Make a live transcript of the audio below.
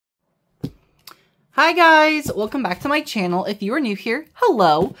Hi guys, welcome back to my channel. If you are new here,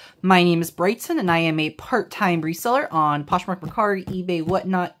 hello. My name is Bryten and I am a part-time reseller on Poshmark, Mercari, eBay,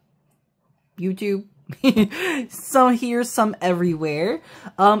 whatnot, YouTube. Some here, some everywhere.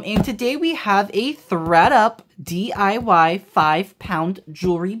 And today we have a Thredup DIY 5-pound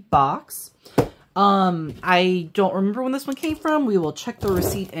jewelry box. I don't remember when this one came from. We will check the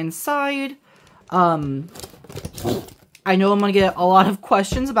receipt inside. I know I'm going to get a lot of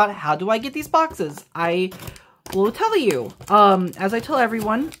questions about how do I get these boxes. I will tell you, as I tell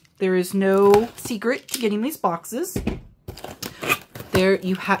everyone, there is no secret to getting these boxes.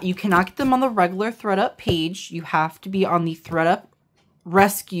 You cannot get them on the regular Thredup page. You have to be on the Thredup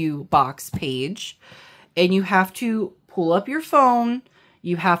rescue box page, and you have to pull up your phone.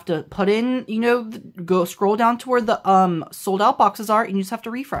 You have to put in, go scroll down to where the sold out boxes are, and you just have to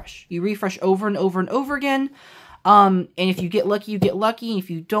refresh. You refresh over and over and over again. And if you get lucky, you get lucky. If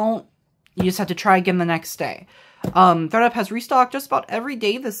you don't, you just have to try again the next day. Thredup has restocked just about every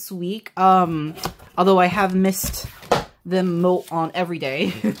day this week. Although I have missed them on every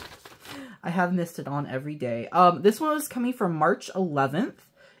day. I have missed it on every day. This one is coming from March 11th.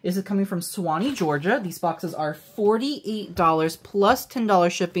 This is coming from Suwanee, Georgia. These boxes are $48 plus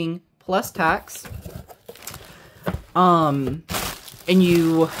 $10 shipping plus tax.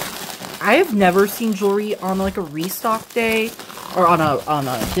 I have never seen jewelry on like a restock day or on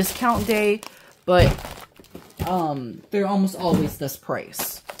a discount day, but they're almost always this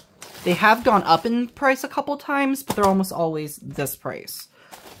price. They have gone up in price a couple times, but they're almost always this price.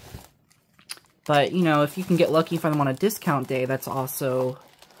 But, if you can get lucky for them on a discount day, that's also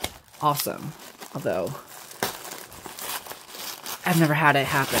awesome. Although, I've never had it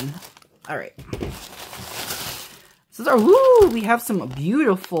happen. Alright. So, we have some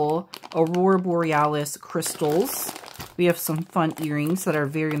beautiful Aurora Borealis crystals. We have some fun earrings that are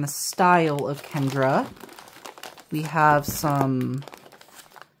very in the style of Kendra. We have some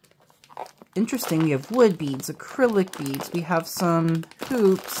interesting, we have wood beads, acrylic beads. We have some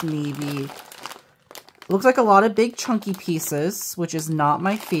hoops, maybe. Looks like a lot of big chunky pieces, which is not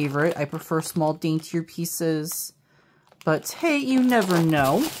my favorite. I prefer small, daintier pieces. But hey, you never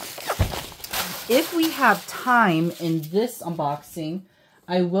know. If we have time in this unboxing,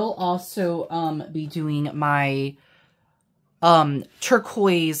 I will also be doing my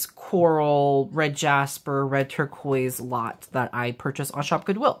turquoise, coral, red jasper, red turquoise lot that I purchased on Shop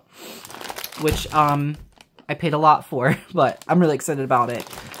Goodwill, which I paid a lot for, but I'm really excited about it.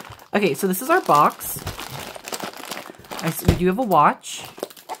 Okay, so this is our box. We do have a watch.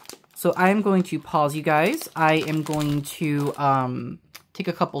 So I am going to pause you guys. I am going to take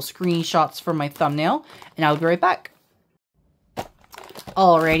a couple screenshots for my thumbnail, and I'll be right back.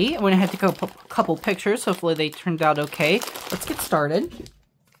 Alrighty, I'm going to have to take a couple pictures. Hopefully they turned out okay. Let's get started.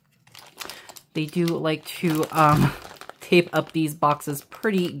 They do like to tape up these boxes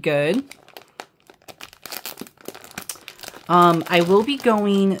pretty good. I will be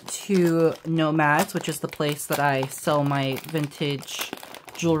going to Nomads, which is the place that I sell my vintage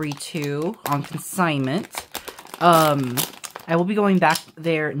jewelry to on consignment. I will be going back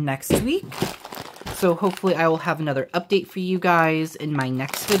there next week. So hopefully I will have another update for you guys in my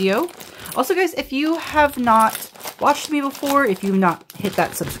next video. Also guys, if you have not watched me before, if you've not hit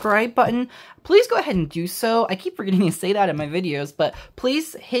that subscribe button, please go ahead and do so. I keep forgetting to say that in my videos, but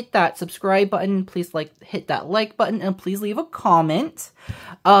please hit that subscribe button. Please hit that like button, and please leave a comment.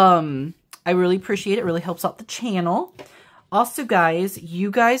 I really appreciate it. It really helps out the channel. Also guys,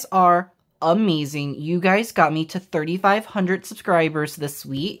 you guys are amazing. You guys got me to 3,500 subscribers this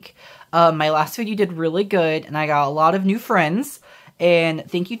week. My last video did really good, and I got a lot of new friends, and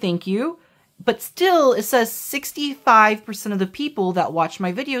thank you. But still, it says 65% of the people that watch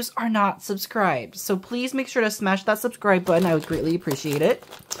my videos are not subscribed. So please make sure to smash that subscribe button. I would greatly appreciate it.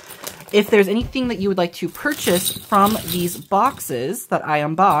 If there's anything that you would like to purchase from these boxes that I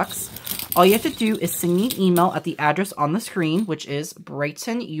unbox, all you have to do is send me an email at the address on the screen, which is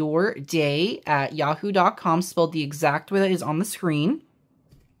BrytenYourDay@yahoo.com, spelled the exact way that is on the screen.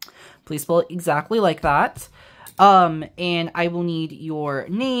 Please spell it exactly like that. And I will need your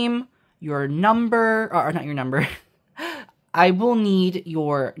name, your number, or not your number. I will need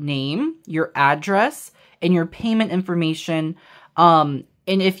your name, your address, and your payment information. And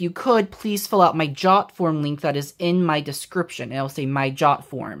if you could, please fill out my Jot form link that is in my description. It'll say my Jot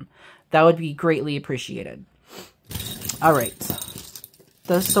form. That would be greatly appreciated. All right.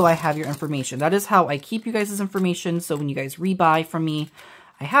 Just so I have your information. That is how I keep you guys' information. So when you guys rebuy from me,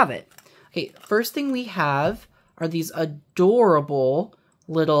 I have it. Okay, first thing we have are these adorable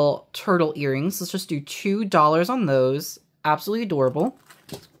little turtle earrings. Let's just do $2 on those. Absolutely adorable.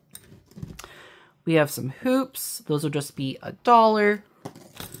 We have some hoops. Those will just be $1.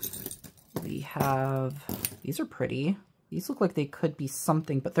 We have, these are pretty. These look like they could be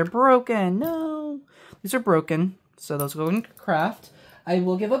something, but they're broken. No, these are broken. So those go in craft. I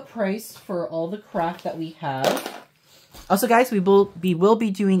will give a price for all the craft that we have. Also, guys, we will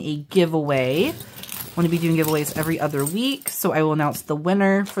be doing a giveaway. I'm going to be doing giveaways every other week. So I will announce the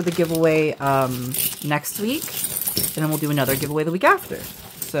winner for the giveaway next week. And then we'll do another giveaway the week after.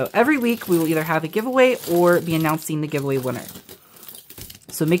 So every week we will either have a giveaway or be announcing the giveaway winner.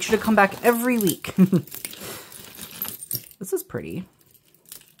 So make sure to come back every week. This is pretty.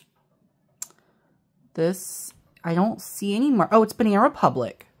 This, I don't see any more. Oh, it's Banana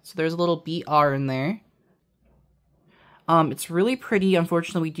Republic. So there's a little BR in there. It's really pretty.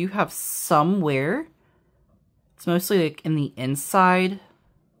 Unfortunately, we do have some wear. It's mostly like in the inside.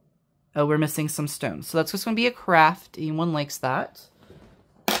 Oh, we're missing some stones. So that's just going to be a craft. Anyone likes that.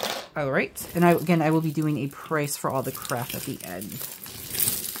 All right. And again, I will be doing a price for all the craft at the end.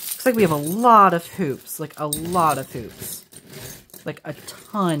 Looks like we have a lot of hoops. Like a lot of hoops. Like a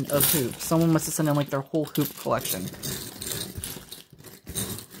ton of hoops. Someone must have sent in like their whole hoop collection.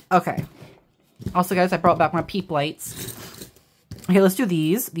 Okay. Also, guys, I brought back my peep lights. Okay, let's do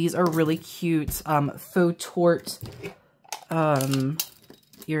these. These are really cute faux tort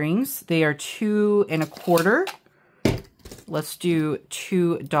earrings. They are $2.25. Let's do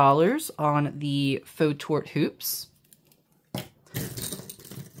 $2 on the faux tort hoops.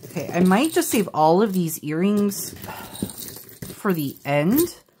 Okay, I might just save all of these earrings for the end.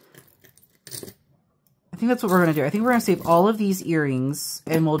 I think that's what we're going to do. I think we're going to save all of these earrings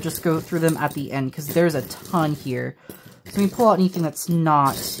and we'll just go through them at the end because there's a ton here. So we pull out anything that's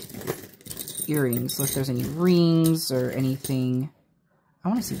not earrings. So if there's any rings or anything. I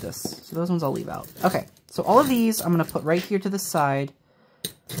want to see this. So those ones I'll leave out. Okay. So all of these I'm going to put right here to the side.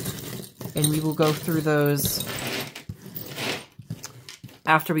 And we will go through those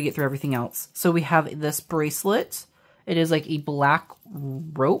after we get through everything else. So we have this bracelet. It is like a black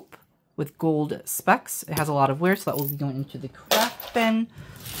rope with gold specks. It has a lot of wear, so that will be going into the craft bin.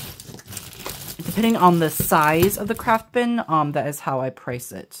 Depending on the size of the craft bin, that is how I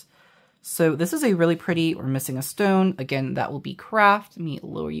price it. So this is a really pretty, we're missing a stone. Again, that will be craft. Let me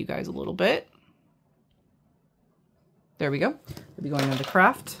lower you guys a little bit. There we go. We'll be going into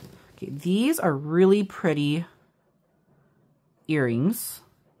craft. Okay, these are really pretty earrings.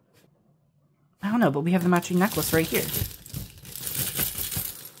 I don't know, but we have the matching necklace right here.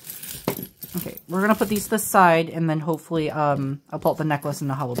 Okay, we're going to put these to the side, and then hopefully I'll pull out the necklace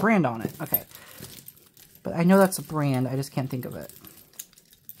and I'll have a brand on it. Okay. But I know that's a brand, I just can't think of it.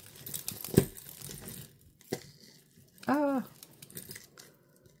 I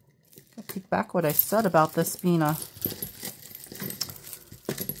take back what I said about this being a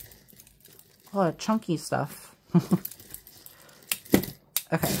lot of chunky stuff.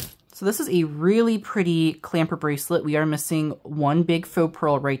 Okay, so this is a really pretty clamper bracelet. We are missing one big faux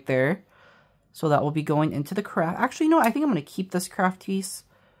pearl right there. So that will be going into the craft. Actually, no, I think I'm going to keep this craft piece.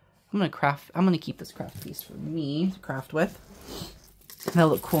 I'm going to keep this craft piece for me to craft with.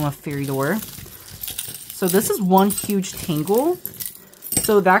 That'll look cool on a fairy door. So this is one huge tangle.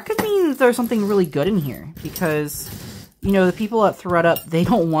 So that could mean there's something really good in here because, you know, the people at Thredup, they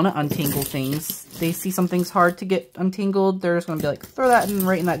don't want to untangle things. They see something's hard to get untangled. They're just going to be like, throw that in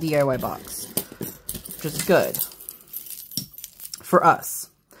right in that DIY box, which is good for us.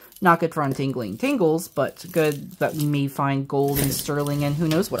 Not good for untangling tangles, but good that we may find gold and sterling and who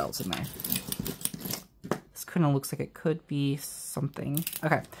knows what else in there. This kind of looks like it could be something.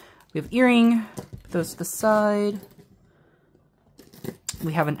 Okay, we have earring. Put those to the side.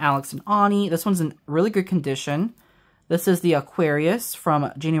 We have an Alex and Ani. This one's in really good condition. This is the Aquarius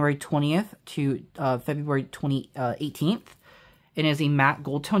from January 20th to February 18th. It is a matte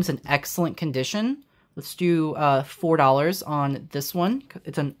gold tone. It's in excellent condition. Let's do $4 on this one.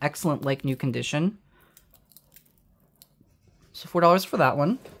 It's an excellent, like, new condition. So $4 for that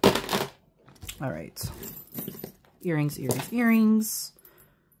one. All right. Earrings, earrings, earrings.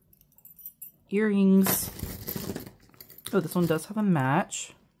 Earrings. Oh, this one does have a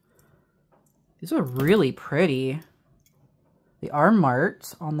match. These are really pretty. They are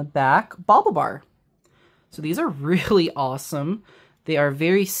marked on the back. Bauble bar. So these are really awesome. They are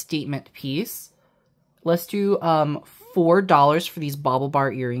very statement piece. Let's do $4 for these bauble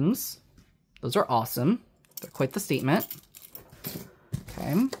bar earrings. Those are awesome. They're quite the statement.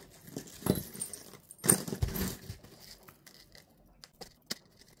 Okay.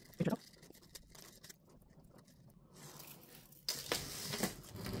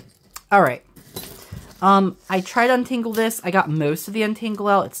 All right. I tried to untangle this. I got most of the untangle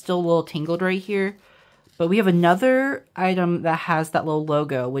out. It's still a little tangled right here. But we have another item that has that little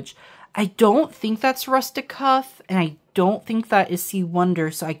logo, which I don't think that's Rustic Cuff, and I don't think that is Sea Wonder,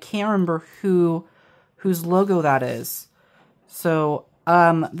 so I can't remember whose logo that is. So,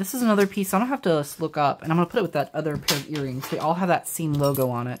 this is another piece I don't have to look up, and I'm going to put it with that other pair of earrings. They all have that same logo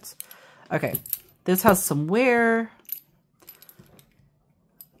on it. Okay, this has some wear.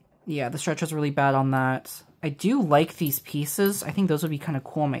 Yeah, the stretch is really bad on that. I do like these pieces. I think those would be kind of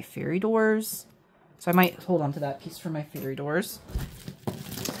cool on my fairy doors. So I might hold on to that piece for my fairy doors.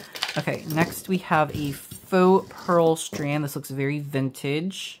 Okay, next we have a faux pearl strand. This looks very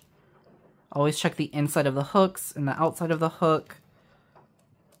vintage. Always check the inside of the hooks and the outside of the hook.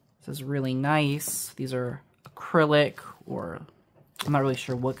 This is really nice. These are acrylic, or I'm not really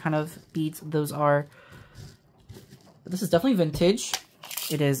sure what kind of beads those are. But this is definitely vintage.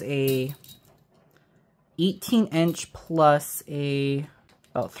 It is a 18-inch plus a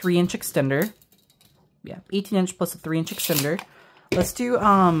about 3-inch extender. Yeah, 18-inch plus a 3-inch extender. Let's do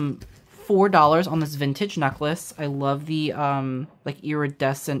 $4 on this vintage necklace. I love the like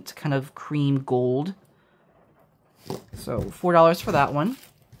iridescent kind of cream gold. So $4 for that one.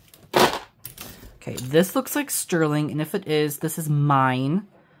 Okay, this looks like sterling, and if it is, this is mine.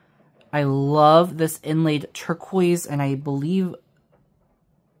 I love this inlaid turquoise, and I believe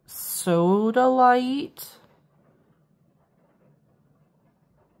sodalite.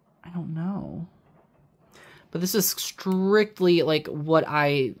 I don't know. But this is strictly like what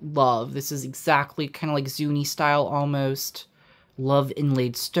I love. This is exactly kind of like Zuni style almost. Love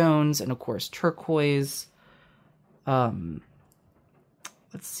inlaid stones and of course turquoise. Let's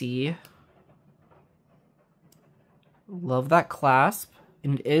see. Love that clasp.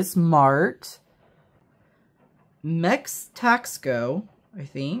 And it is marked Mex Taxco, I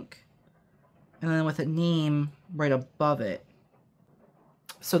think. And then with a name right above it.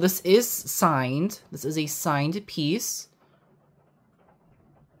 So this is signed. This is a signed piece.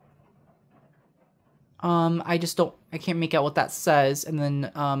 I can't make out what that says. And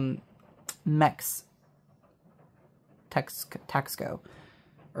then, Mex Taxco,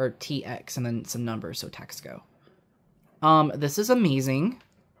 or TX, and then some numbers, so Taxco. This is amazing.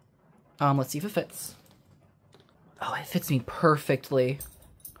 Let's see if it fits. Oh, it fits me perfectly.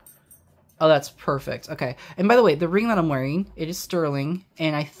 Oh, that's perfect. Okay. And by the way, the ring that I'm wearing, it is sterling.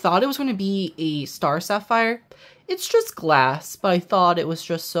 And I thought it was going to be a star sapphire. It's just glass, but I thought it was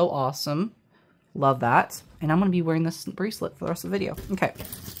just so awesome. Love that. And I'm going to be wearing this bracelet for the rest of the video. Okay.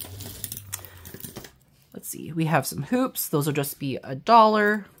 Let's see. We have some hoops. Those will just be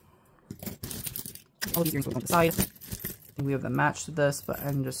 $1. All these earrings will go on the side. And we have the match to this, but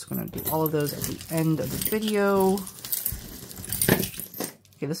I'm just going to do all of those at the end of the video.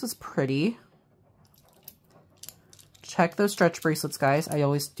 Okay, this is pretty. Check those stretch bracelets, guys. I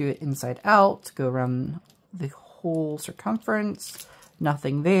always do it inside out to go around the whole circumference.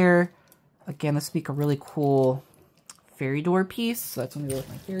 Nothing there. Again, this would be a really cool fairy door piece. So that's when we go with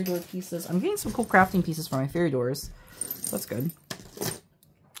my fairy door pieces. I'm getting some cool crafting pieces for my fairy doors. So that's good.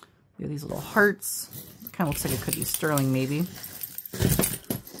 We have these little hearts. It kind of looks like it could be sterling, maybe.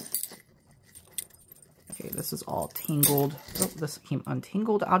 Okay, this is all tangled. Oh, this came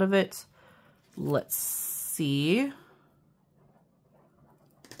untangled out of it. Let's see.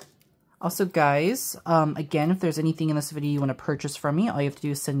 Also, guys, again, if there's anything in this video you want to purchase from me, all you have to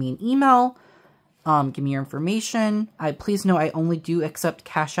do is send me an email. Give me your information. Please know I only do accept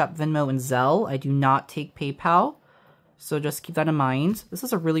CashApp, Venmo, and Zelle. I do not take PayPal. So just keep that in mind. This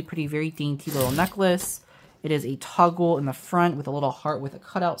is a really pretty, very dainty little necklace. It is a toggle in the front with a little heart with a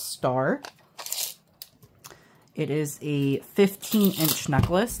cutout star. It is a 15-inch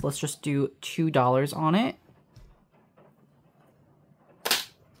necklace. Let's just do $2 on it.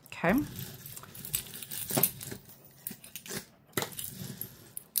 Okay.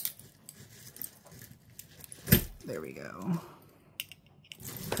 There we go.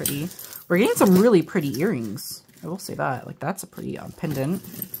 Pretty. We're getting some really pretty earrings. I will say that. Like, that's a pretty pendant.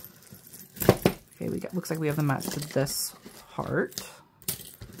 Okay, looks like we have the match to this heart.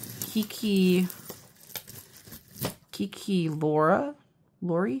 Kiki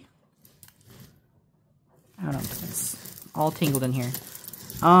Lori? I don't know. It's all tangled in here.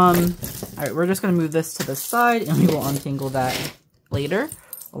 Alright, we're just going to move this to the side, and we will untangle that later,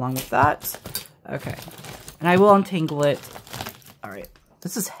 along with that. Okay. And I will untangle it. Alright.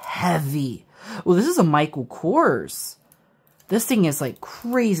 This is heavy. Well, this is a Michael Kors. This thing is, like,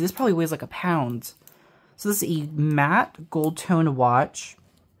 crazy. This probably weighs, like, a pound. So this is a matte gold tone watch.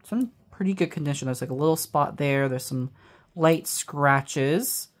 It's in pretty good condition. There's, like, a little spot there. There's some light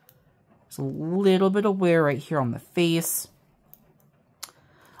scratches. There's a little bit of wear right here on the face.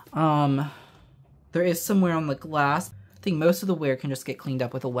 There is some wear on the glass. I think most of the wear can just get cleaned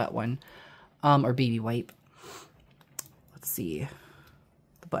up with a wet one, or baby wipe. Let's see.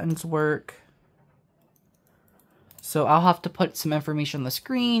 The buttons work. So I'll have to put some information on the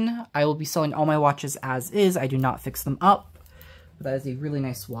screen. I will be selling all my watches as is. I do not fix them up. But that is a really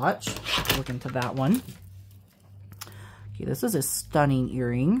nice watch. Let's look into that one. Okay, this is a stunning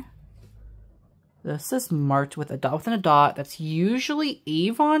earring. This is marked with a dot within a dot. That's usually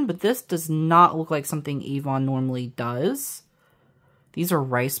Avon, but this does not look like something Avon normally does. These are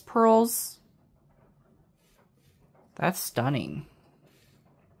rice pearls. That's stunning.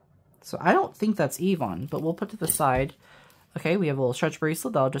 So I don't think that's Avon, but we'll put it to the side. Okay, we have a little stretch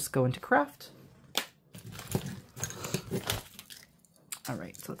bracelet that'll just go into craft. All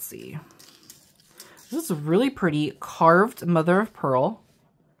right, so let's see. This is a really pretty carved mother of pearl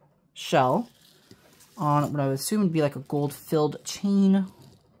shell on what I would assume would be like a gold-filled chain.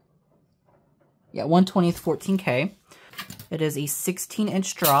 Yeah, 1/20th 14K. It is a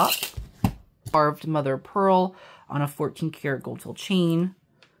 16-inch drop, carved mother of pearl on a 14-karat gold-filled chain.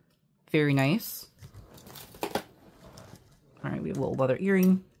 Very nice. All right, we have a little leather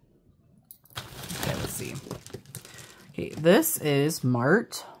earring. Okay, let's see. Okay, this is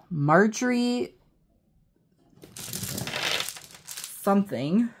Marjorie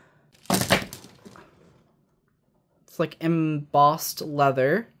something. It's like embossed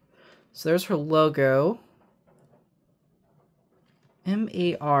leather. So there's her logo.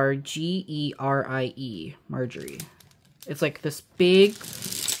 M-A-R-G-E-R-I-E, Marjorie. It's like this big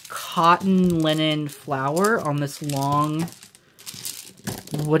cotton linen flower on this long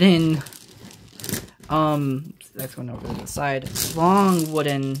wooden, that's going over to the side, long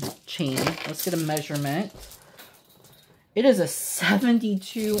wooden chain. Let's get a measurement. It is a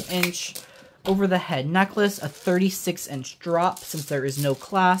 72-inch over the head necklace, a 36-inch drop since there is no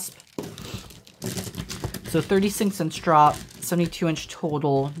clasp. So 36-inch drop, 72-inch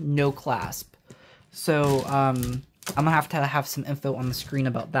total, no clasp. So I'm gonna have to have some info on the screen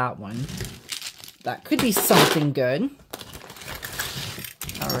about that one. That could be something good.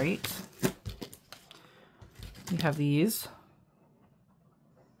 All right. We have these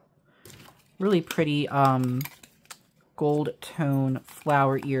really pretty gold tone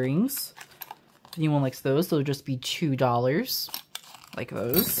flower earrings. If anyone likes those, they'll just be $2. Like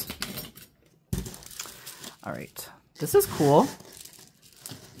those. All right. This is cool.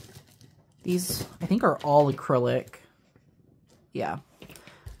 These, I think, are all acrylic. Yeah.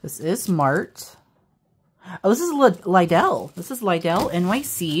 This is Mart. Oh, this is Lidl. This is Lidl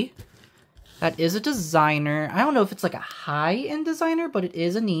NYC. That is a designer. I don't know if it's like a high-end designer, but it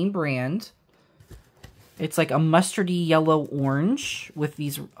is a name brand. It's like a mustardy yellow-orange with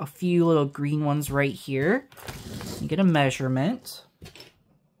a few little green ones right here. You get a measurement.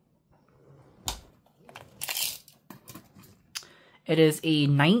 It is a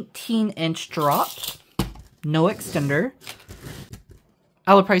 19-inch drop. No extender.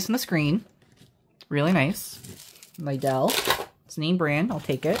 I'll have a price on the screen. Really nice. Lidl. It's name brand. I'll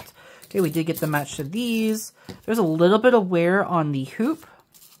take it. Okay, we did get the match to these. There's a little bit of wear on the hoop.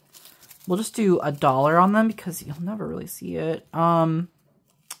 We'll just do $1 on them because you'll never really see it.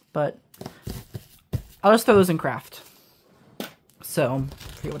 But I'll just throw those in craft. So,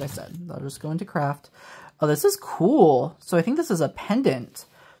 forget what I said. I'll just go into craft. Oh, this is cool. So I think this is a pendant.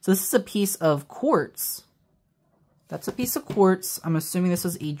 So this is a piece of quartz. That's a piece of quartz. I'm assuming this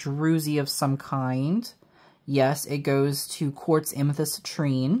is a druzy of some kind. Yes, it goes to quartz amethyst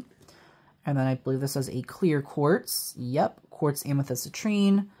citrine. And then I believe this is a clear quartz. Yep, quartz amethyst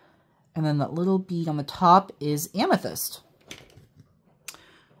citrine. And then that little bead on the top is amethyst.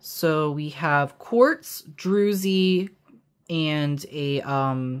 So we have quartz, druzy, and a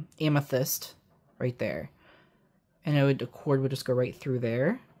amethyst right there. And the cord would just go right through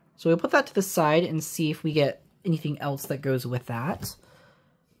there. So we'll put that to the side and see if we get anything else that goes with that.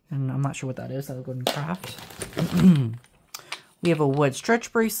 And I'm not sure what that is. That'll go in craft. We have a wood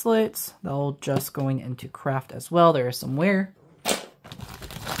stretch bracelet. That'll just going into craft as well. There is some wear.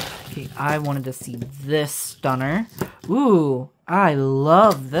 Okay, I wanted to see this stunner. Ooh, I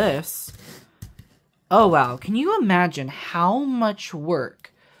love this. Oh, wow. Can you imagine how much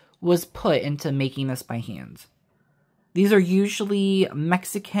work was put into making this by hand? These are usually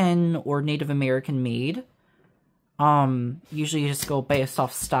Mexican or Native American made. Usually you just go based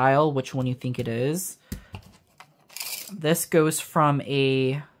off style, which one you think it is. This goes from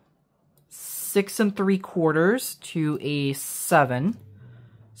a 6 3/4 to a 7.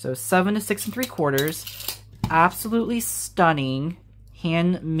 So 7 to 6 3/4. Absolutely stunning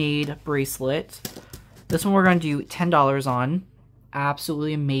handmade bracelet. This one we're going to do $10 on.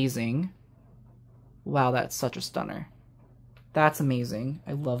 Absolutely amazing. Wow, that's such a stunner. That's amazing.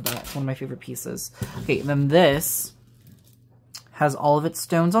 I love that. It's one of my favorite pieces. Okay, then this has all of its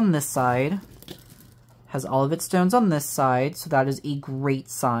stones on this side. Has all of its stones on this side, so that is a great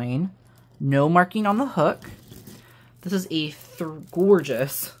sign. No marking on the hook. This is a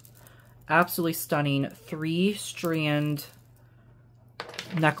gorgeous, absolutely stunning 3-strand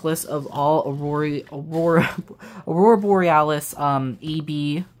necklace of all Aurora Borealis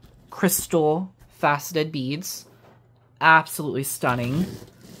AB crystal faceted beads. Absolutely stunning.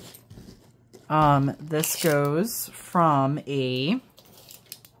 This goes from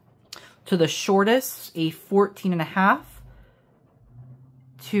to the shortest, a 14.5,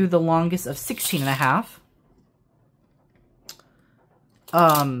 to the longest of 16.5.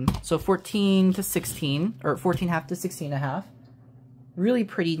 So 14 to 16, or 14.5 to 16.5. Really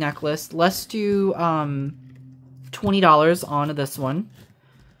pretty necklace. Let's do $20 on this one.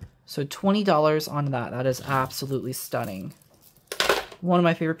 So $20 on that. That is absolutely stunning. One of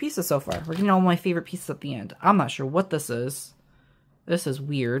my favorite pieces so far. We're getting all my favorite pieces at the end. I'm not sure what this is. This is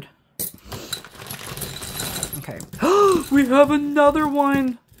weird. Okay. We have another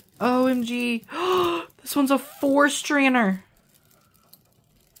one. OMG. This one's a 4-strander.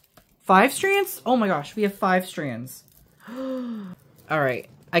 5 strands? Oh my gosh, we have 5 strands. Alright,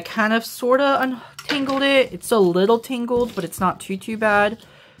 I kind of sort of untangled it. It's a little tangled, but it's not too bad.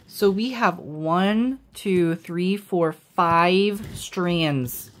 So we have 1, 2, 3, 4, 5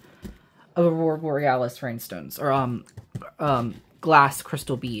 strands of Aurora Borealis rhinestones, or glass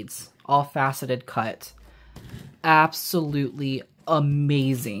crystal beads, all faceted cut. Absolutely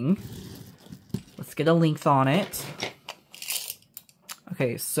amazing. Let's get a length on it.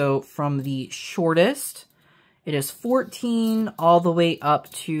 Okay, so from the shortest, it is 14 all the way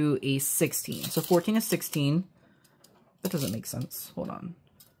up to a 16. So 14 to 16. That doesn't make sense. Hold on.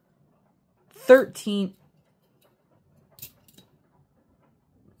 13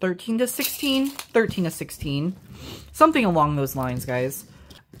 to 16. 13 to 16. Something along those lines, guys.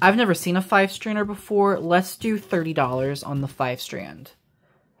 I've never seen a 5-strander before. Let's do $30 on the 5-strand.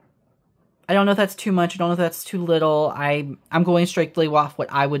 I don't know if that's too much. I don't know if that's too little. I'm going strictly off what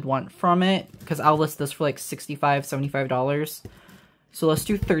I would want from it, because I'll list this for like $65, $75. So let's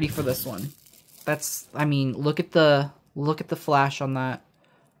do 30 for this one. That's, I mean, look at the flash on that.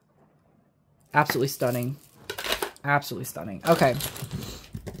 Absolutely stunning. Absolutely stunning. Okay.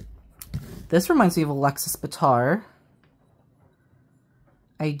 This reminds me of Alexis Bitar.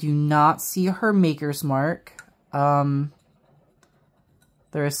 I do not see her maker's mark. There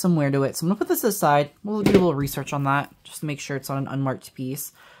is some wear to it. So I'm going to put this aside. We'll do a little research on that just to make sure it's on an unmarked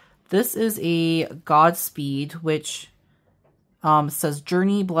piece. This is a Godspeed, which says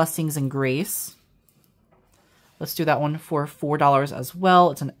Journey, Blessings, and Grace. Let's do that one for $4 as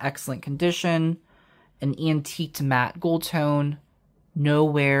well. It's in excellent condition. An antique matte gold tone. No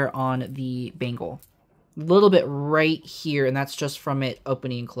wear on the bangle. A little bit right here, and that's just from it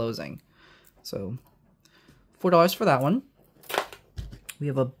opening and closing. So $4 for that one. We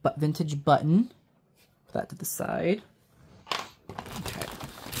have a vintage button. Put that to the side. Okay.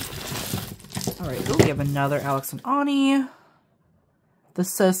 All right. Oh, we have another Alex and Ani. This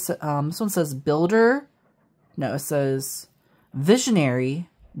says this one says Builder. No, it says Visionary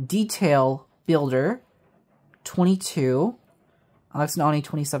Detail Builder 22. Alex and Ani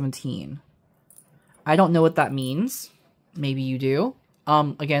 2017. I don't know what that means. Maybe you do.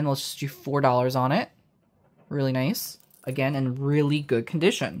 Again, let's just do $4 on it. Really nice. Again, in really good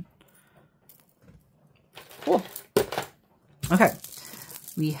condition. Cool. Okay.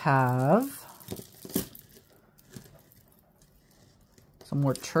 We have some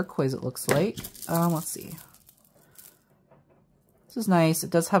more turquoise, it looks like. Let's see. This is nice. It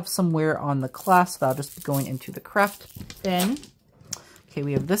does have some wear on the clasp. That'll just be going into the craft bin. Okay,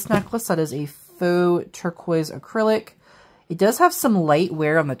 we have this necklace that is a faux turquoise acrylic. It does have some light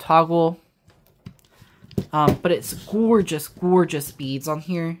wear on the toggle. But it's gorgeous, gorgeous beads on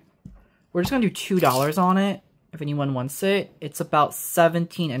here. We're just going to do $2 on it, if anyone wants it. It's about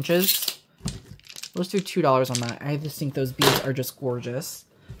 17 inches. Let's do $2 on that. I just think those beads are just gorgeous.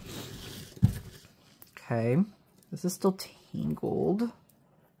 Okay. This is still tangled.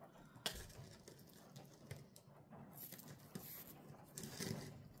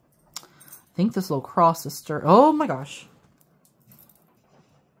 I think this little cross is oh my gosh.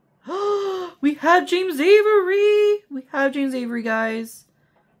 We have James Avery! We have James Avery, guys.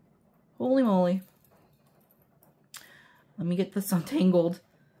 Holy moly. Let me get this untangled.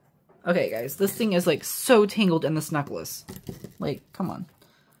 Okay, guys, this thing is like so tangled in this necklace. Like, come on.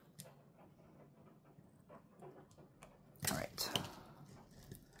 All right.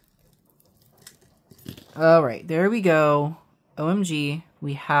 All right, there we go. OMG,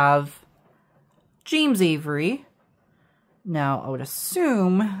 we have James Avery. Now, I would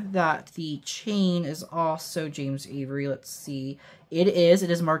assume that the chain is also James Avery. Let's see. It is.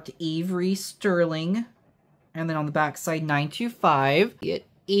 It is marked Avery Sterling. And then on the back side, 925.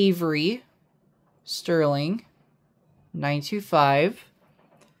 Avery Sterling 925.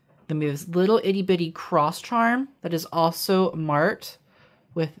 Then we have this little itty bitty cross charm that is also marked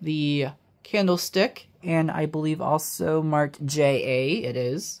with the candlestick, and I believe also marked JA. It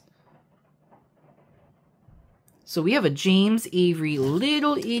is. So we have a James Avery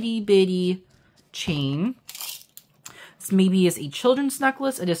little itty bitty chain. This maybe is a children's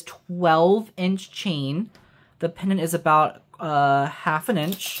necklace. It is 12-inch chain. The pendant is about half an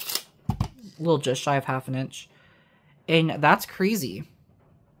inch, a little just shy of half an inch, and that's crazy.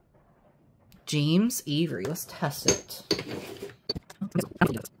 James Avery, let's test it.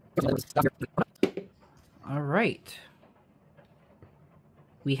 All right,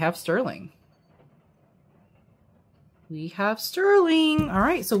 we have sterling. We have sterling. All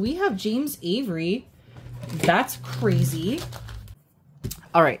right, so we have James Avery. That's crazy.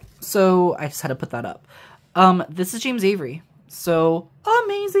 All right, so I just had to put that up. This is James Avery. So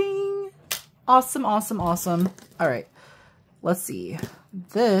amazing. Awesome, awesome, awesome. All right, let's see.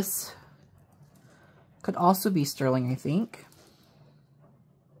 This could also be sterling, I think.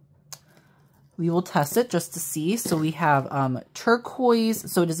 We will test it just to see. So we have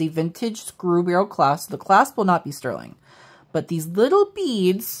turquoise. So it is a vintage screw barrel clasp. The clasp will not be sterling, but these little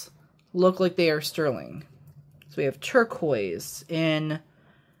beads look like they are sterling. So we have turquoise in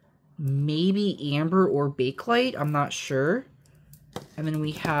maybe amber or bakelite. I'm not sure. And then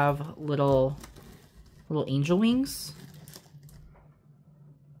we have little angel wings.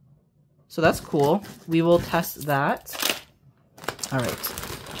 So that's cool. We will test that. All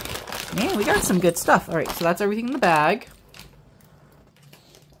right. Man, we got some good stuff. All right, so that's everything in the bag.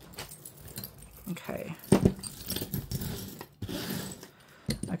 Okay.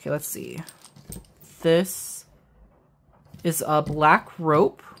 Okay, let's see. This is a black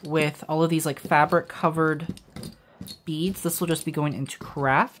rope with all of these like fabric covered beads. This will just be going into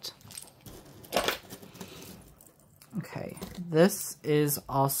craft. Okay, this is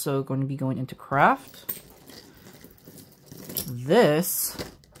also going to be going into craft. This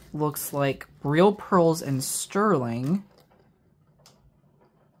looks like real pearls and sterling.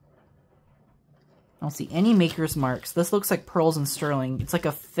 I don't see any maker's marks. This looks like pearls and sterling. It's like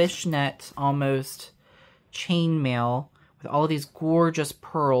a fishnet almost chainmail with all of these gorgeous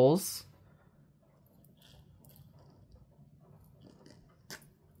pearls.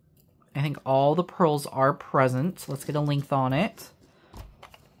 I think all the pearls are present. Let's get a length on it.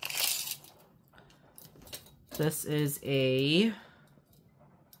 This is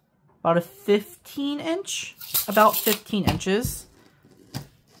about a 15-inch, about 15 inches.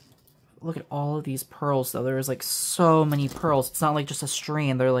 Look at all of these pearls, though. There's like so many pearls. It's not like just a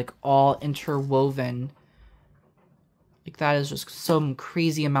strand. They're like all interwoven. Like that is just some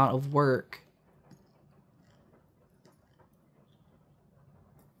crazy amount of work.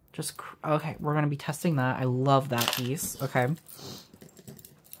 Okay, we're going to be testing that. I love that piece. Okay. And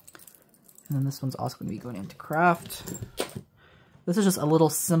then this one's also going to be going into craft. This is just a little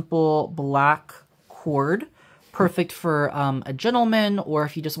simple black cord. Perfect for a gentleman, or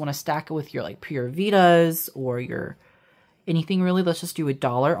if you just want to stack it with your like Pure Vitas or your anything really. Let's just do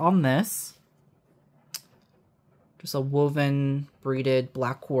 $1 on this. Just a woven braided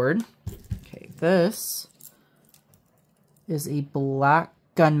black cord. Okay, this is a black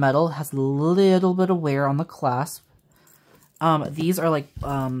gunmetal. It has a little bit of wear on the clasp. These are like,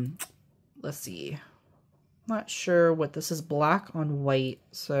 let's see. Not sure what this is. Black on white,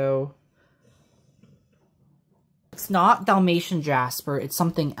 so it's not Dalmatian jasper. It's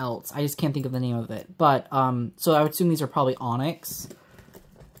something else. I just can't think of the name of it. But so I would assume these are probably onyx.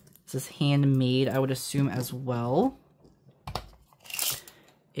 This is handmade, I would assume, as well.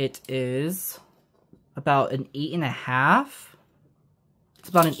 It is about an 8.5. It's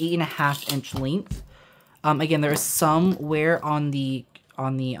about an 8.5 inch length. Again, there is some wear on the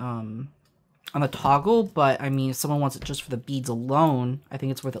toggle, but I mean, if someone wants it just for the beads alone, I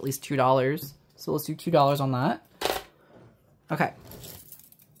think it's worth at least $2. So let's do $2 on that. Okay.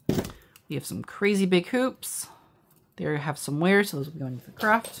 We have some crazy big hoops. There have some wear, so those will be going for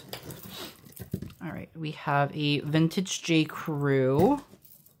craft. All right, we have a vintage J. Crew.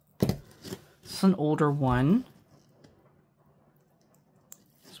 This is an older one.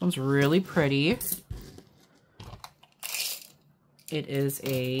 one's really pretty. It is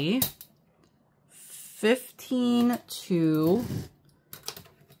a 15 to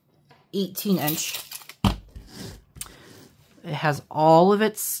 18 inch. It has all of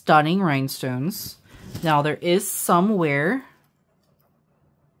its stunning rhinestones. Now there is some wear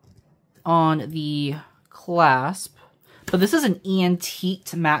on the clasp, but this is an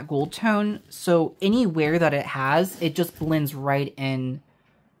antiqued matte gold tone, so any wear that it has, it just blends right in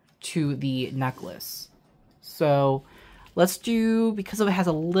to the necklace. So let's do, because it has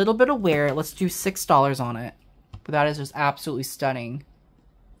a little bit of wear, let's do $6 on it. But that is just absolutely stunning.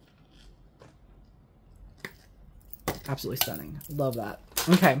 Absolutely stunning. Love that.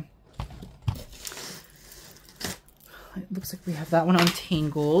 Okay. It looks like we have that one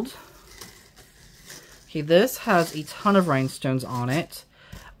untangled. Okay, this has a ton of rhinestones on it.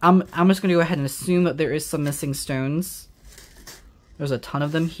 I'm just going to go ahead and assume that there is some missing stones. There's a ton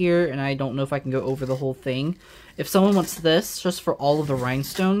of them here, and I don't know if I can go over the whole thing. If someone wants this, just for all of the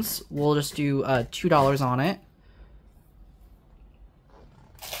rhinestones, we'll just do $2 on it.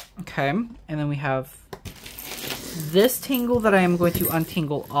 Okay, and then we have this tangle that I am going to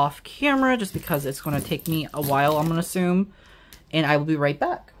untangle off camera, just because it's going to take me a while, I'm going to assume, and I will be right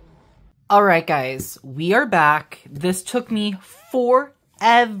back. Alright guys, we are back. This took me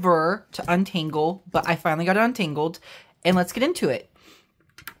forever to untangle, but I finally got it untangled, and let's get into it.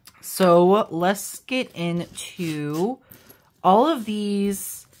 So let's get into all of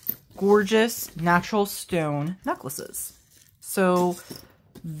these gorgeous natural stone necklaces. So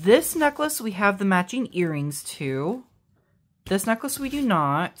this necklace we have the matching earrings to. This necklace we do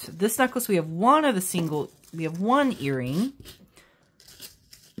not. This necklace we have one earring.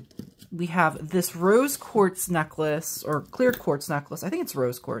 We have this rose quartz necklace, or clear quartz necklace. I think it's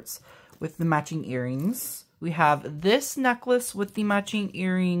rose quartz with the matching earrings. We have this necklace with the matching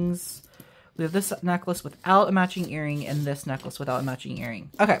earrings. We have this necklace without a matching earring and this necklace without a matching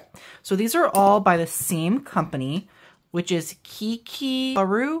earring. Okay, so these are all by the same company, which is Kiki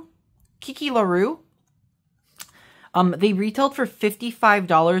LaRue. They retailed for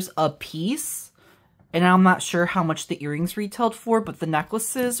 $55 a piece, and I'm not sure how much the earrings retailed for, but the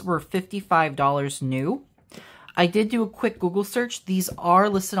necklaces were $55 new. I did do a quick Google search. These are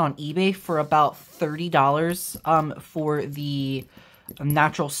listed on eBay for about $30 for the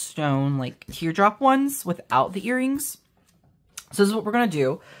natural stone, like teardrop ones without the earrings. So this is what we're going to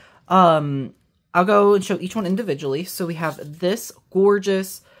do. I'll go and show each one individually. So we have this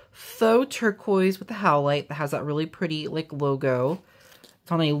gorgeous faux turquoise with the howlite that has that really pretty like logo.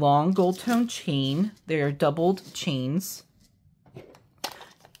 It's on a long gold tone chain. They are doubled chains.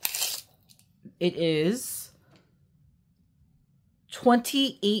 It is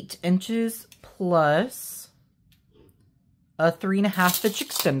 28 inches plus a 3.5 inch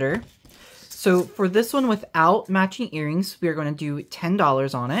extender. So for this one without matching earrings, we are going to do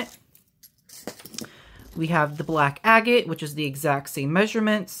 $10 on it. We have the black agate, which is the exact same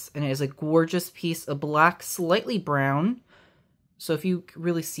measurements, and it is a gorgeous piece of black, slightly brown. So if you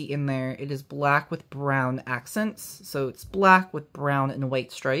really see in there, it is black with brown accents. So it's black with brown and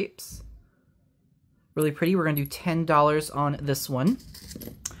white stripes. Really pretty. We're going to do $10 on this one.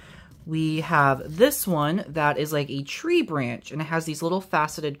 We have this one that is like a tree branch, and it has these little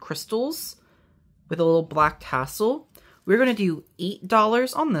faceted crystals with a little black tassel. We're going to do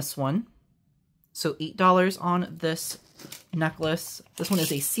 $8 on this one. So $8 on this necklace. This one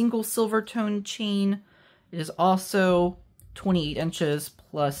is a single silver tone chain. It is also 28 inches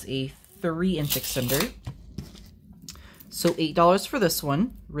plus a 3-inch extender. So $8 for this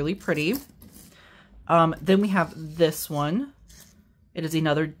one. Really pretty. Then we have this one. It is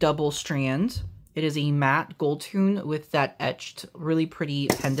another double strand. It is a matte gold tone with that etched, really pretty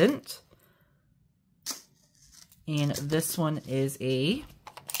pendant. And this one is a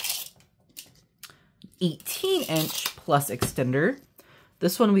 18-inch plus extender.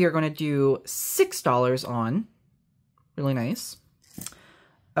 This one we are going to do $6 on. Really nice.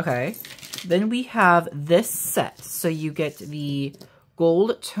 Okay. Then we have this set. So you get the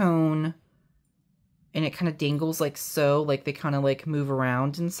gold tone, and it kind of dangles like so, like they kind of like move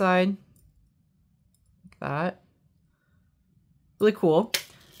around inside. Like that. Really cool.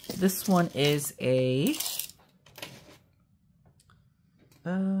 This one is a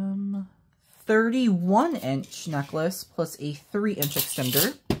 31-inch necklace plus a 3-inch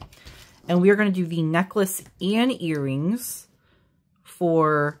extender. And we are going to do the necklace and earrings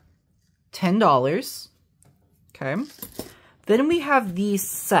for $10. Okay. Then we have these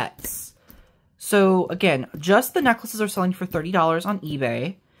sets. So again, just the necklaces are selling for $30 on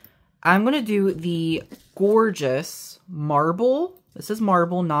eBay. I'm going to do the gorgeous marble This is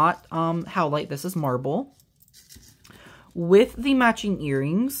marble, not howlite. This is marble. With the matching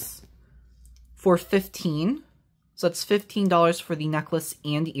earrings for $15. So that's $15 for the necklace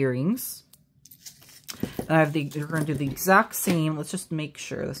and earrings. And I have we're going to do the exact same. Let's just make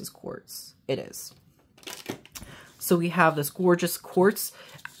sure this is quartz. It is. So we have this gorgeous quartz.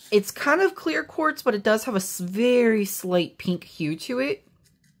 It's kind of clear quartz, but it does have a very slight pink hue to it.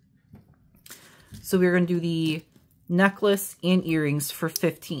 So we're going to do the necklace and earrings for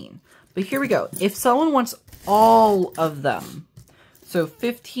 $15. But here we go. If someone wants all of them, so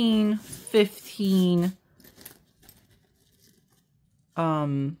 15, 15,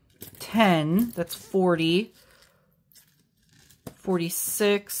 10, that's 40,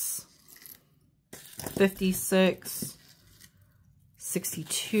 46, 56,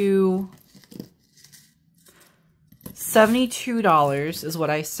 62, $72 is what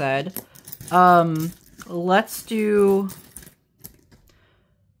I said. Let's do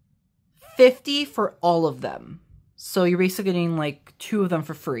 50 for all of them. So you're basically getting like 2 of them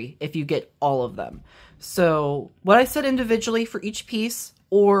for free if you get all of them. So what I said individually for each piece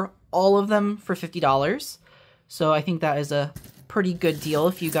or all of them for $50. So I think that is a pretty good deal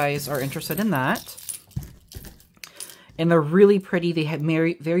if you guys are interested in that. And they're really pretty. They have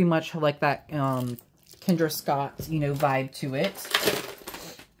very much like that Kendra Scott, you know, vibe to it.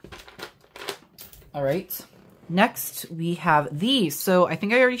 All right. Next, we have these. So I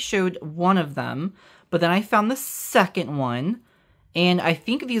think I already showed one of them, but then I found the second one. And I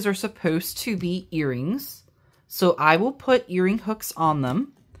think these are supposed to be earrings. So I will put earring hooks on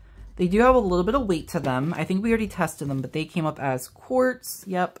them. They do have a little bit of weight to them. I think we already tested them, but they came up as quartz.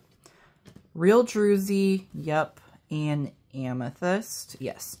 Yep. Real druzy. Yep. And amethyst.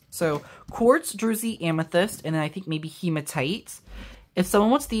 Yes. So quartz, druzy, amethyst, and then I think maybe hematite. If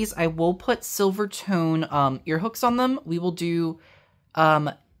someone wants these, I will put silver tone ear hooks on them. We will do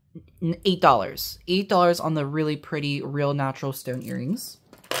 $8. $8 on the really pretty, real natural stone earrings.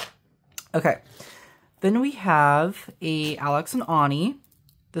 Okay. Then we have a Alex and Ani.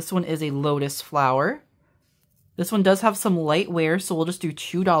 This one is a lotus flower. This one does have some light wear, so we'll just do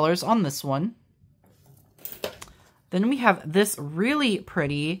 $2 on this one. Then we have this really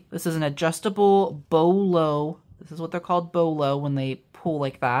pretty. This is an adjustable bolo. This is what they're called, bolo, when they pull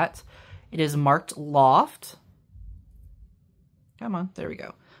like that. It is marked loft. Come on, there we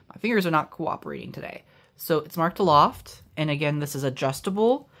go. My fingers are not cooperating today. So it's marked loft. And again, this is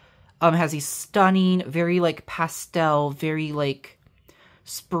adjustable. It has these stunning, very like pastel, very like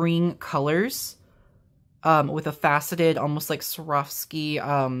spring colors. With a faceted, almost like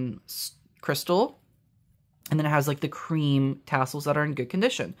Swarovski crystal. And then it has like the cream tassels that are in good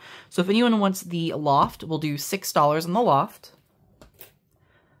condition. So if anyone wants the loft, we'll do $6 on the loft.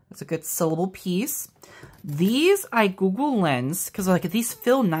 That's a good syllable piece. These I Google Lens because like these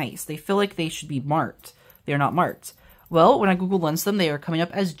feel nice. They feel like they should be marked. They're not marked. Well, when I Google Lens them, they are coming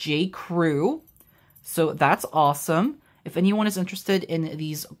up as J. Crew. So that's awesome. If anyone is interested in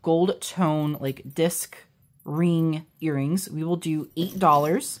these gold tone like disc ring earrings, we will do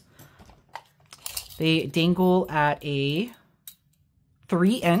 $8. They dangle at a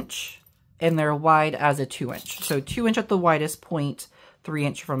 3-inch and they're wide as a 2-inch. So 2-inch at the widest point,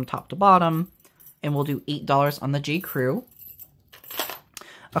 3-inch from top to bottom. And we'll do $8 on the J. Crew.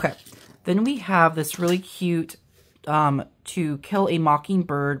 Okay, then we have this really cute To Kill a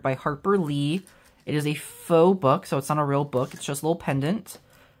Mockingbird by Harper Lee. It is a faux book, so it's not a real book. It's just a little pendant.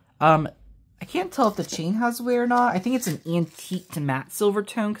 I can't tell if the chain has wear or not. I think it's an antique to matte silver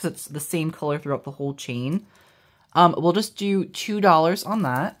tone because it's the same color throughout the whole chain. We'll just do $2 on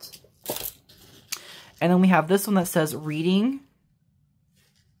that. And then we have this one that says Reading.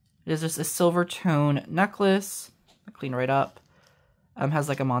 It is just a silver tone necklace. I'll clean right up. Has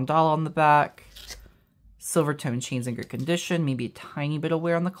like a mandala on the back. Silver tone chains in good condition. Maybe a tiny bit of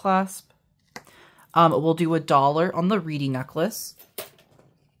wear on the clasp. We'll do $1 on the Reading necklace.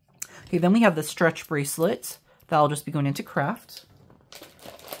 Okay, then we have the stretch bracelet. That'll just be going into craft.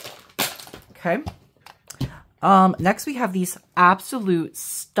 Okay. Next we have these absolute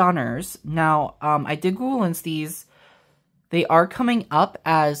stunners. Now, I did Google Lens these. They are coming up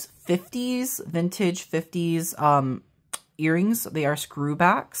as 50s, vintage 50s earrings. They are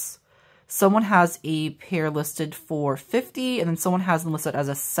screwbacks. Someone has a pair listed for $50, and then someone has them listed as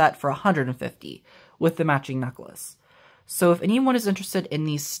a set for $150 with the matching necklace. So if anyone is interested in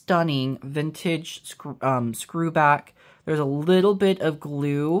these stunning vintage screwback, there's a little bit of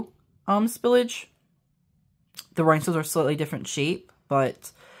glue spillage. The rhinestones are slightly different shape,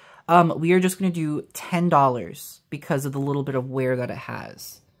 but we are just going to do $10 because of the little bit of wear that it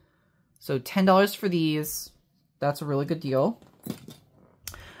has. So $10 for these. That's a really good deal.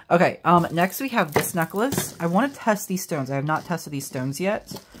 Okay, next we have this necklace. I want to test these stones. I have not tested these stones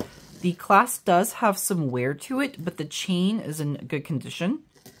yet. The clasp does have some wear to it, but the chain is in good condition.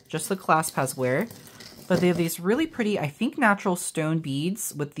 Just the clasp has wear. But they have these really pretty, I think, natural stone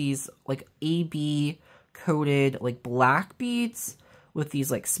beads with these, like, AB coated, like, black beads with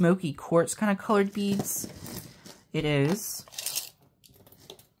these, like, smoky quartz kind of colored beads. It is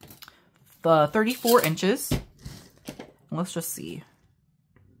 34 inches. Let's just see.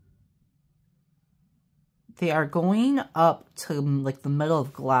 They are going up to, like, the middle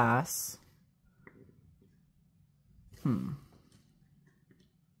of glass.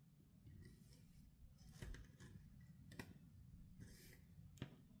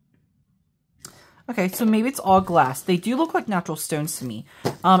 Okay, so maybe it's all glass. They do look like natural stones to me.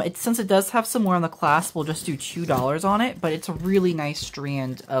 Since it does have some more on the clasp, we'll just do $2 on it. But it's a really nice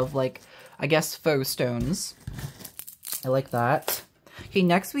strand of, like, I guess faux stones. I like that. Okay,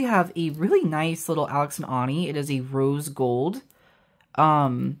 next we have a really nice little Alex and Ani. It is a rose gold.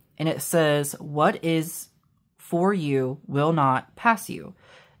 And it says, "What is for you will not pass you."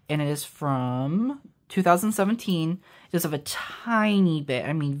 And it is from 2017. It does have a tiny bit,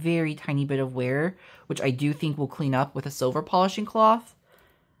 I mean very tiny bit of wear, which I do think will clean up with a silver polishing cloth.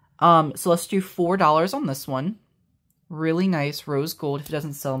 So let's do $4 on this one. Really nice rose gold. If it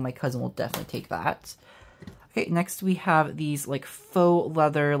doesn't sell, my cousin will definitely take that. Okay, next we have these like faux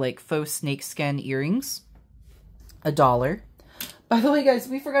leather, like faux snakeskin earrings. $1. By the way, guys,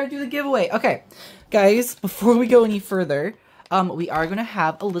 we forgot to do the giveaway. Okay, guys, before we go any further, we are going to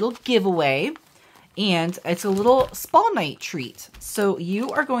have a little giveaway. And it's a little spa night treat. So you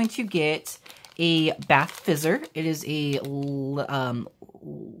are going to get a bath fizzer. It is a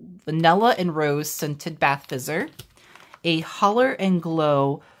vanilla and rose scented bath fizzer. A Holler and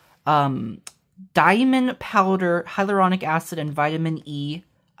Glow diamond powder, hyaluronic acid, and vitamin E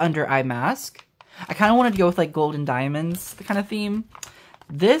under eye mask. I kind of wanted to go with like gold and diamonds, the kind of theme.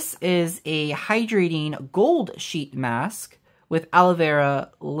 This is a hydrating gold sheet mask with aloe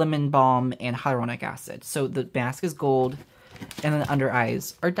vera, lemon balm, and hyaluronic acid. So the mask is gold, and then under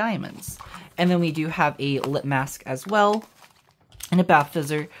eyes are diamonds. And then we do have a lip mask as well, and a bath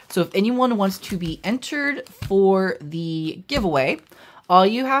fizzer. So if anyone wants to be entered for the giveaway, all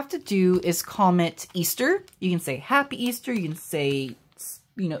you have to do is comment Easter. You can say Happy Easter. You can say,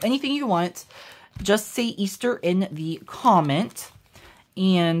 you know, anything you want. Just say Easter in the comment,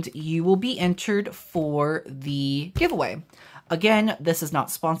 and you will be entered for the giveaway. Again, this is not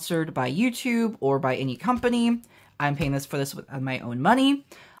sponsored by YouTube or by any company. I'm paying for this with my own money.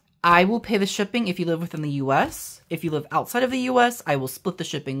 I will pay the shipping if you live within the US. If you live outside of the US, I will split the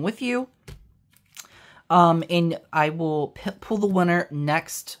shipping with you. And I will pull the winner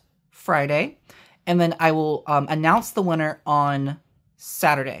next Friday. And then I will announce the winner on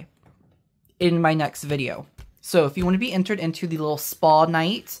Saturday in my next video. So if you want to be entered into the little spa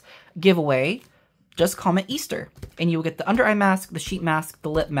night giveaway, just comment Easter, and you will get the under eye mask, the sheet mask, the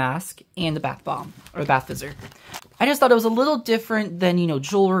lip mask, and the bath bomb, or the bath fizzer. I just thought it was a little different than, you know,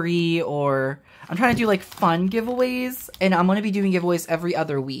 jewelry, or I'm trying to do, like, fun giveaways, and I'm going to be doing giveaways every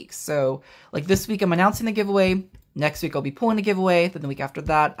other week. So, like, this week I'm announcing the giveaway, next week I'll be pulling the giveaway, then the week after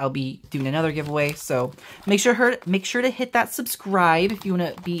that I'll be doing another giveaway. So, make sure to hit that subscribe if you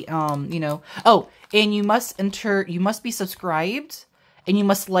want to be, you know, oh, and you must be subscribed, and you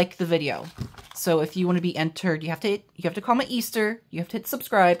must like the video. So if you want to be entered, you have to comment Easter, you have to hit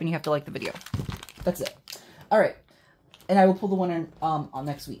subscribe, and you have to like the video. That's it. All right. And I will pull the winner on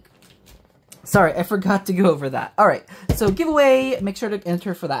next week. Sorry, I forgot to go over that. All right. So giveaway, make sure to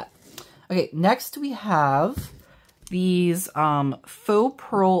enter for that. Okay, next we have these faux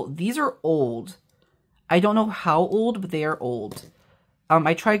pearl. These are old. I don't know how old, but they are old.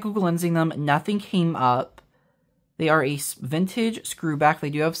 I tried Google Lensing them. Nothing came up. They are a vintage screwback.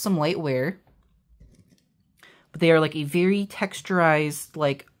 They do have some light wear. But they are like a very texturized,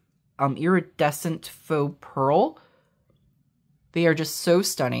 like, iridescent faux pearl. They are just so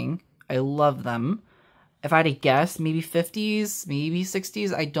stunning. I love them. If I had to guess, maybe 50s, maybe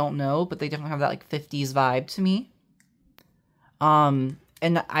 60s. I don't know, but they definitely have that, like, 50s vibe to me. And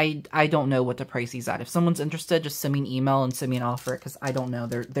I don't know what to price these at. If someone's interested, just send me an email and send me an offer, because I don't know.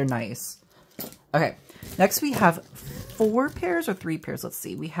 They're nice. Okay, next we have 4 pairs or 3 pairs. Let's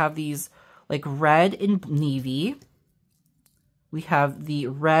see. We have these like red and navy. We have the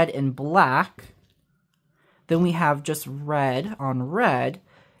red and black. Then we have just red on red.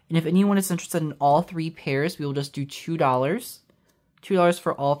 And if anyone is interested in all 3 pairs, we will just do $2. $2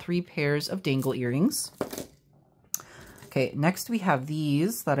 for all 3 pairs of dangle earrings. Okay, next we have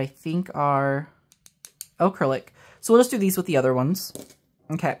these that I think are acrylic. So we'll just do these with the other ones.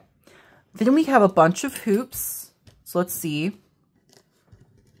 Okay. Then we have a bunch of hoops. So let's see.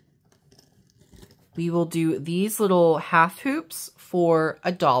 We will do these little half hoops for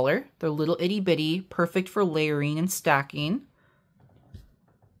 $1. They're little itty bitty, perfect for layering and stacking.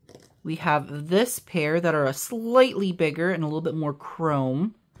 We have this pair that are a slightly bigger and a little bit more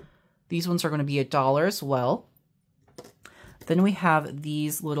chrome. These ones are going to be $1 as well. Then we have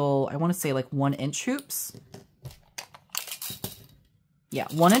these little, I want to say like 1-inch hoops. Yeah,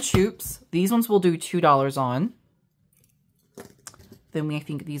 1-inch hoops. These ones will do $2 on. Then I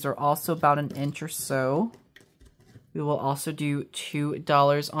think these are also about 1 inch or so. We will also do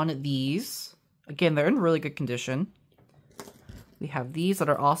 $2 on these. Again, they're in really good condition. We have these that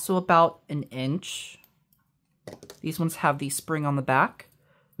are also about 1 inch. These ones have the spring on the back.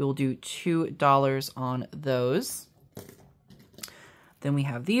 We will do $2 on those. Then we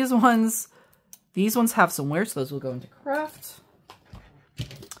have these ones. These ones have some wear, so those will go into craft.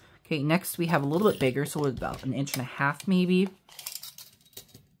 Okay, next we have a little bit bigger, so about 1.5 inches maybe.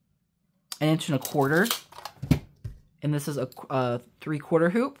 1.25 inches. And this is a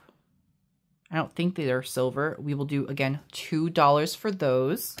 3/4 hoop. I don't think they are silver. We will do, again, $2 for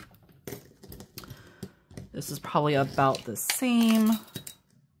those. This is probably about the same.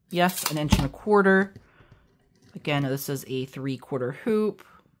 Yes, 1.25 inches. Again, this is a 3/4 hoop.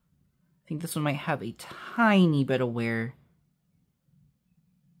 I think this one might have a tiny bit of wear.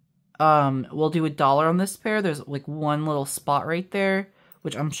 We'll do $1 on this pair. There's like one little spot right there,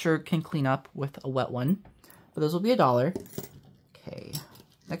 which I'm sure can clean up with a wet one. But those will be $1. Okay.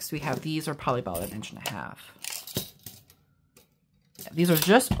 Next we have these are probably about 1.5 inches. Yeah, these are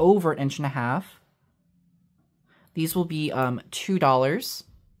just over 1.5 inches. These will be $2, 1.5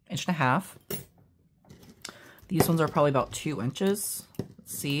 inches. These ones are probably about 2 inches.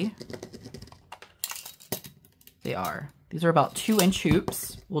 Let's see. They are. These are about 2-inch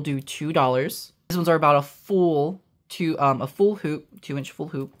hoops. We'll do $2. These ones are about a full hoop, 2-inch full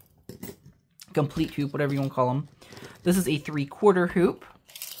hoop, complete hoop, whatever you want to call them. This is a 3/4 hoop,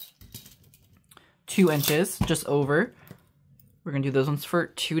 2 inches, just over. We're gonna do those ones for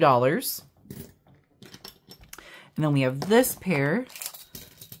 $2. And then we have this pair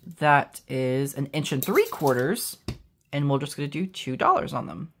that is 1.75 inches, and we're just gonna do $2 on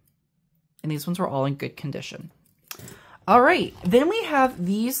them. And these ones were all in good condition. All right, then we have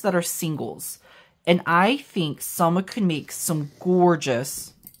these that are singles. And I think someone could make some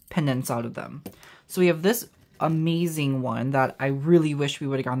gorgeous pendants out of them. So we have this amazing one that I really wish we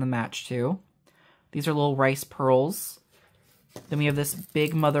would have gotten the match to. These are little rice pearls. Then we have this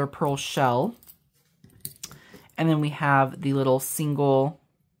big mother of pearl shell. And then we have the little single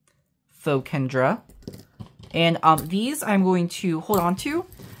faux Kendra. And these I'm going to hold on to.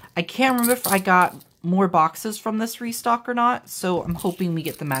 I can't remember if I got more boxes from this restock or not, so I'm hoping we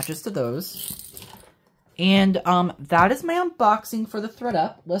get the matches to those. And that is my unboxing for the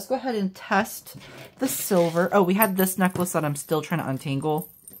Thredup. Let's go ahead and test the silver. Oh, we had this necklace that I'm still trying to untangle.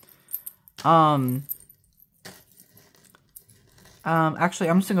 Actually,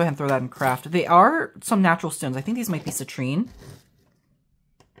 I'm just gonna go ahead and throw that in craft. They are some natural stones. I think these might be citrine.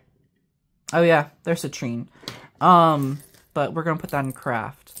 Oh yeah, they're citrine. But we're gonna put that in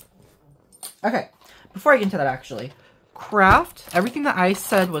craft. Okay, before I get into that, actually, craft. Everything that I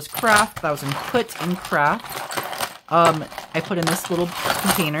said was craft. That was put in craft. I put in this little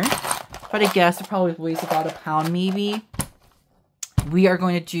container. But I guess it probably weighs about a pound, maybe. We are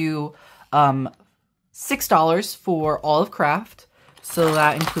going to do $6 for all of craft. So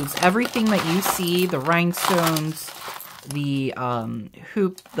that includes everything that you see, the rhinestones, the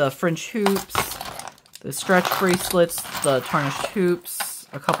hoop, the French hoops, the stretch bracelets, the tarnished hoops,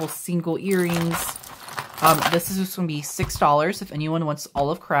 a couple single earrings. This is just going to be $6 if anyone wants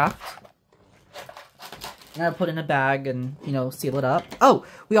all of craft. And I'll put it in a bag and, you know, seal it up. Oh,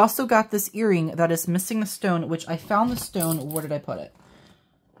 we also got this earring that is missing the stone, which I found the stone. Where did I put it?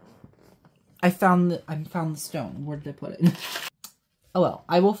 I found the stone. Where did I put it? Oh well,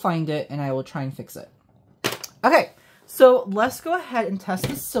 I will find it and I will try and fix it. Okay, so let's go ahead and test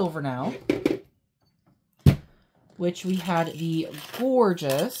the silver now. Which we had the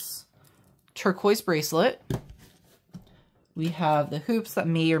gorgeous turquoise bracelet. We have the hoops that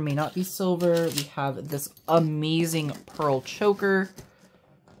may or may not be silver. We have this amazing pearl choker.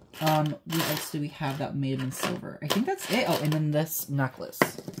 What else do we have that may have been silver? I think that's it. Oh, and then this necklace.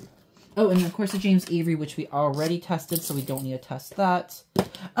 Oh, and of course the James Avery, which we already tested, so we don't need to test that.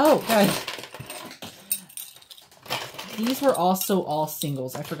 Oh, guys. These were also all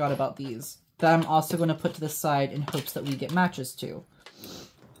singles. I forgot about these. That I'm also going to put to the side in hopes that we get matches to.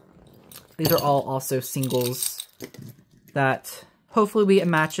 These are all also singles. that hopefully it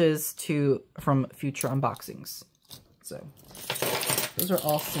matches to from future unboxings. So those are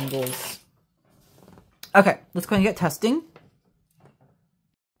all singles. Okay, let's go ahead and get testing.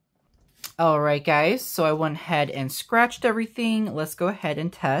 All right, guys, so I went ahead and scratched everything. Let's go ahead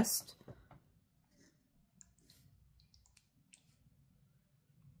and test.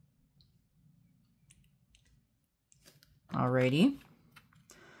 Alrighty.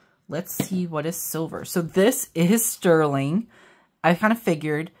 Let's see what is silver. So this is sterling. I kind of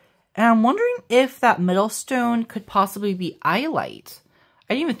figured. And I'm wondering if that middle stone could possibly be eyelite.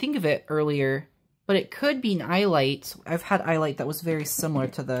 I didn't even think of it earlier, but it could be an eyelite. I've had eyelite that was very similar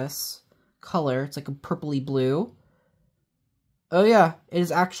to this color. It's like a purpley blue. Oh yeah, it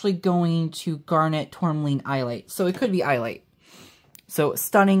is actually going to garnet tourmaline eyelite. So it could be eyelite. So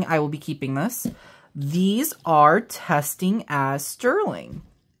stunning. I will be keeping this. These are testing as sterling.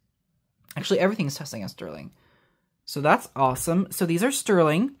 Actually, everything is testing as sterling. So that's awesome. So these are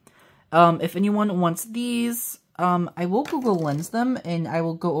sterling. If anyone wants these, I will Google Lens them and I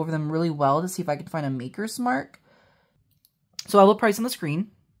will go over them really well to see if I can find a maker's mark. So I will price on the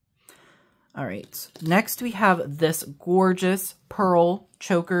screen. All right. Next, we have this gorgeous pearl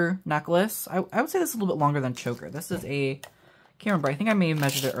choker necklace. I would say this is a little bit longer than choker. This is a, can't remember. I think I may have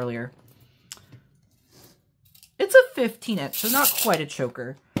measured it earlier. It's a 15-inch, so not quite a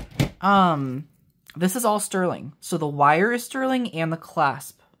choker. This is all sterling. So the wire is sterling and the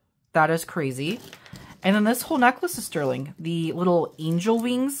clasp. That is crazy. And then this whole necklace is sterling. The little angel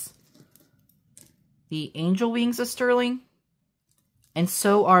wings. The angel wings is sterling. And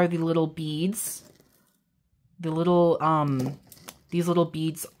so are the little beads. The little, these little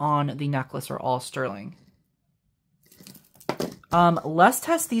beads on the necklace are all sterling. Let's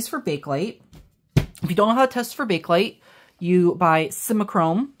test these for Bakelite. If you don't know how to test for Bakelite, you buy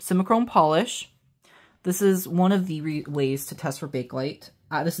Simichrome polish. This is one of the ways to test for Bakelite.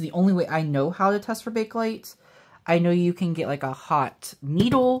 This is the only way I know how to test for Bakelite. I know you can get like a hot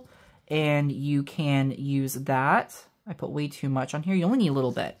needle and you can use that. I put way too much on here. You only need a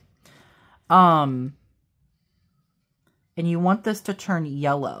little bit. And you want this to turn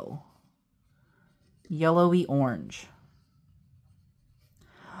yellow. Yellowy orange.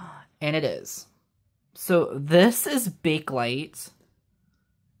 And it is. So this is Bakelite.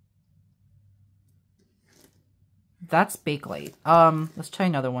 That's Bakelite. Let's try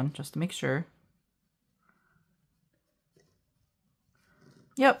another one just to make sure.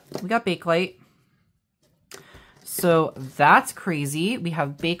 Yep, we got Bakelite. So that's crazy. We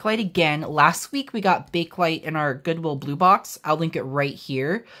have Bakelite again. Last week we got Bakelite in our Goodwill Blue Box. I'll link it right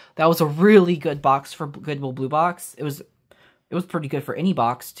here. That was a really good box for Goodwill Blue Box. It was pretty good for any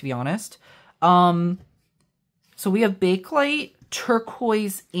box, to be honest. So we have Bakelite,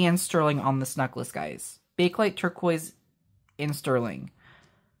 turquoise, and sterling on this necklace, guys. Bakelite, turquoise, and sterling.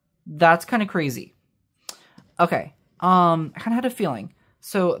 That's kind of crazy. Okay. I kind of had a feeling.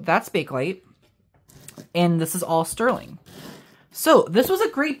 So that's Bakelite. And this is all sterling. So this was a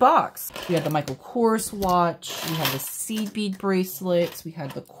great box. We had the Michael Kors watch. We had the seed bead bracelets. We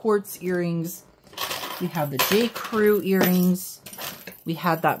had the quartz earrings. We have the J. Crew earrings. We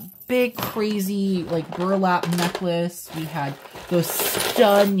had that big, crazy, like, burlap necklace. We had those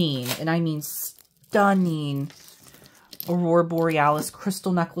stunning, and I mean stunning, Aurora Borealis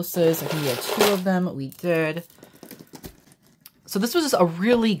crystal necklaces. I think we had 2 of them. We did. So this was just a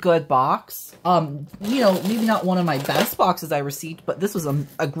really good box. You know, maybe not one of my best boxes I received, but this was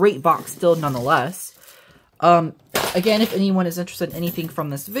a great box still nonetheless. Again, if anyone is interested in anything from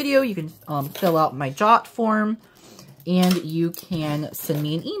this video, you can fill out my jot form and you can send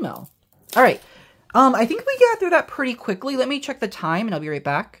me an email. All right. I think we got through that pretty quickly. Let me check the time and I'll be right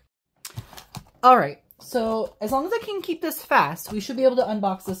back. All right. So as long as I can keep this fast, we should be able to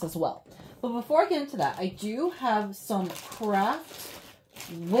unbox this as well. But before I get into that, I do have some craft,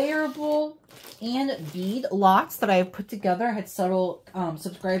 wearable, and bead lots that I have put together. I had several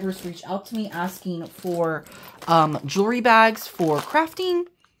subscribers reach out to me asking for jewelry bags for crafting.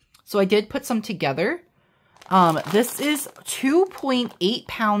 So I did put some together. This is 2.8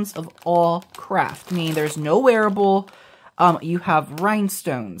 pounds of all craft, meaning there's no wearable. You have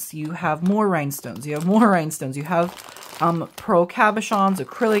rhinestones, you have more rhinestones, you have more rhinestones, you have pearl cabochons,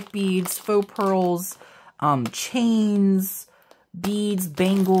 acrylic beads, faux pearls, chains, beads,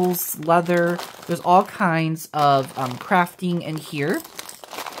 bangles, leather. There's all kinds of crafting in here.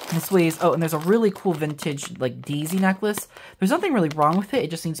 This weighs, oh, and there's a really cool vintage, like, daisy necklace. There's nothing really wrong with it. It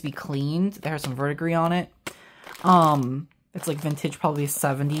just needs to be cleaned. There has some verdigris on it. It's like vintage, probably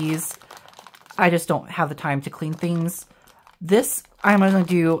 70s. I just don't have the time to clean things. This, I'm going to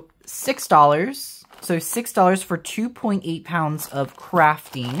do $6. So $6 for 2.8 pounds of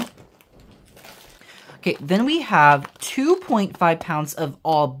crafting. Okay, then we have 2.5 pounds of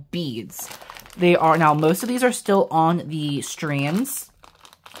all beads. They are, now most of these are still on the strands,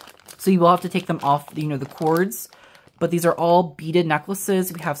 so you will have to take them off, you know, the cords. But these are all beaded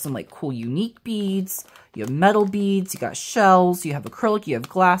necklaces. We have some like cool unique beads. You have metal beads, you got shells, you have acrylic, you have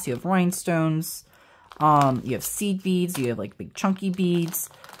glass, you have rhinestones, you have seed beads, you have like big chunky beads.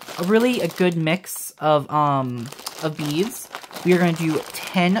 A good mix of beads. We are going to do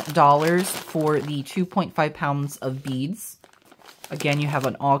 $10 for the 2.5 pounds of beads. Again, you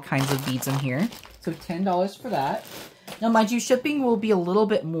have all kinds of beads in here. So $10 for that. Now, mind you, shipping will be a little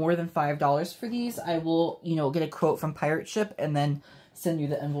bit more than $5 for these. I will, you know, get a quote from Pirate Ship and then send you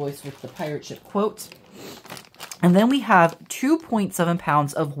the invoice with the Pirate Ship quote. And then we have 2.7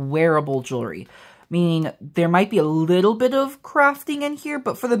 pounds of wearable jewelry. Meaning there might be a little bit of crafting in here,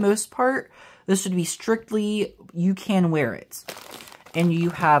 but for the most part, this should be strictly, you can wear it. And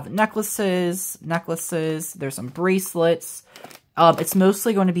you have necklaces, there's some bracelets. It's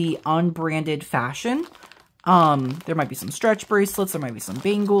mostly going to be unbranded fashion. There might be some stretch bracelets, there might be some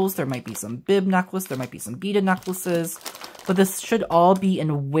bangles, there might be some bib necklace, there might be some beaded necklaces. But this should all be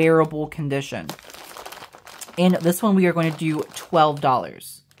in wearable condition. And this one we are going to do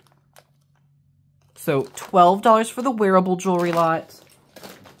 $12. So $12 for the wearable jewelry lot,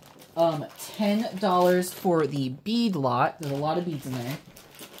 $10 for the bead lot, there's a lot of beads in there,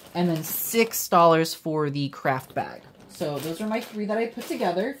 and then $6 for the craft bag. So those are my three that I put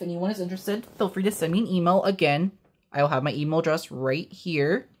together. If anyone is interested, feel free to send me an email. Again, I'll have my email address right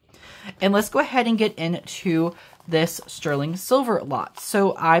here. And let's go ahead and get into this sterling silver lot.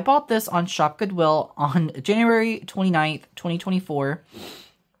 So I bought this on Shop Goodwill on January 29th, 2024.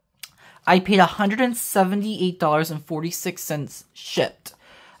 I paid $178.46 shipped.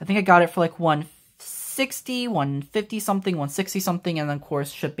 I think I got it for like $160, $150 something, $160 something, and then of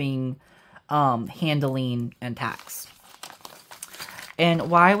course shipping, handling, and tax. And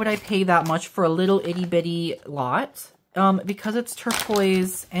why would I pay that much for a little itty bitty lot? Because it's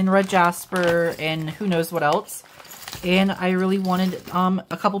turquoise and red jasper and who knows what else. And I really wanted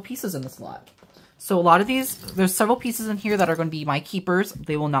a couple pieces in this lot. So a lot of these, there's several pieces in here that are going to be my keepers.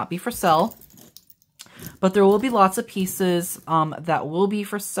 They will not be for sale. But there will be lots of pieces that will be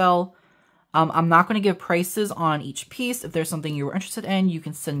for sale. I'm not going to give prices on each piece. If there's something you were interested in, you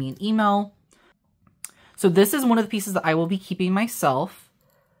can send me an email. So this is one of the pieces that I will be keeping myself.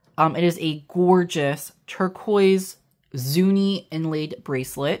 It is a gorgeous turquoise Zuni inlaid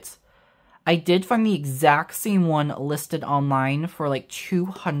bracelet. I did find the exact same one listed online for like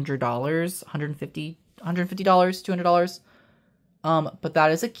 $200, $150, $200. But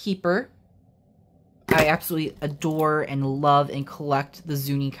that is a keeper. I absolutely adore and love and collect the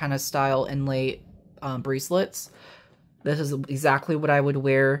Zuni kind of style inlay bracelets. This is exactly what I would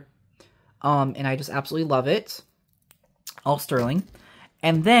wear. And I just absolutely love it. All sterling.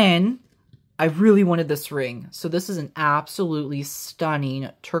 And then I really wanted this ring. So this is an absolutely stunning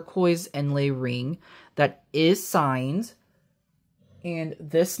turquoise inlay ring that is signed. And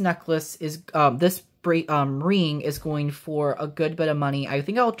this necklace is, this ring is going for a good bit of money. I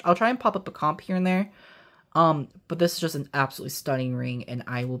think I'll try and pop up a comp here and there. But this is just an absolutely stunning ring and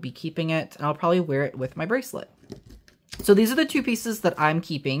I will be keeping it. And I'll probably wear it with my bracelet. So these are the two pieces that I'm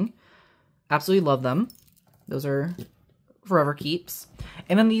keeping. Absolutely love them. Those are forever keeps.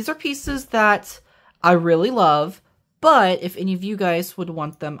 And then these are pieces that I really love, but if any of you guys would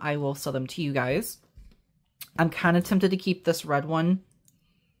want them, I will sell them to you guys. I'm kind of tempted to keep this red one.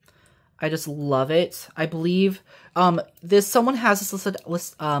 I just love it. I believe someone has this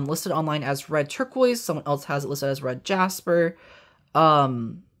listed online as red turquoise. Someone else has it listed as red jasper.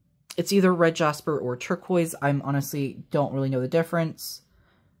 It's either red jasper or turquoise. I'm honestly don't really know the difference.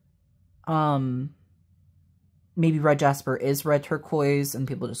 Maybe red jasper is red turquoise and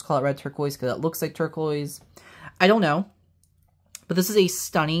people just call it red turquoise because it looks like turquoise. I don't know. But this is a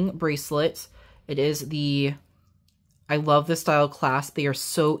stunning bracelet. It is I love this style clasp. They are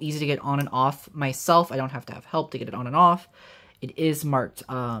so easy to get on and off myself. I don't have to have help to get it on and off. It is marked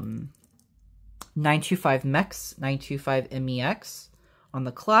 925 MEX, 925 MEX on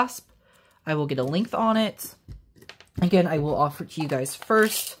the clasp. I will get a length on it. Again, I will offer it to you guys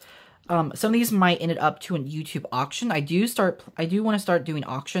first. Some of these might end up to a YouTube auction. I do want to start doing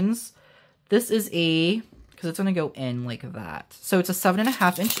auctions. This is because it's going to go in like that. So it's a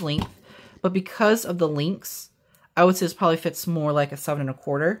 7.5 inch length, but because of the links, I would say this probably fits more like a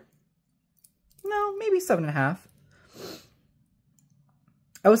 7.25. No, maybe 7.5.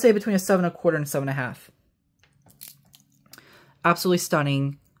 I would say between a 7.25 and 7.5. Absolutely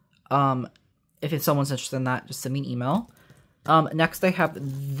stunning. if someone's interested in that, just send me an email. Next, I have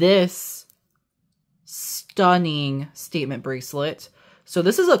this stunning statement bracelet. So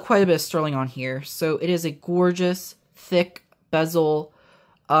this is quite a bit of sterling on here. So it is a gorgeous, thick bezel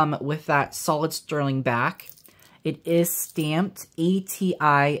with that solid sterling back. It is stamped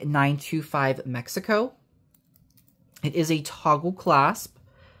ATI 925 Mexico. It is a toggle clasp.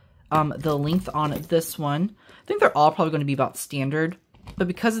 The length on this one, I think they're all probably going to be about standard, but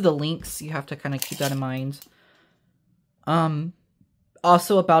because of the links, you have to kind of keep that in mind.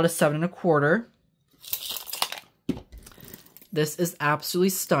 Also about a 7 1/4. This is absolutely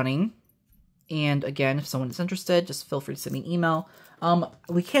stunning. And again, if someone is interested, just feel free to send me an email.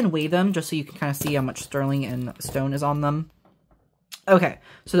 We can weigh them just so you can kind of see how much sterling and stone is on them. Okay,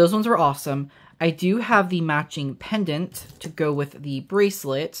 so those ones were awesome. I do have the matching pendant to go with the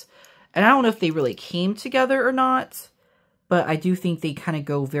bracelet. And I don't know if they really came together or not, but I do think they kind of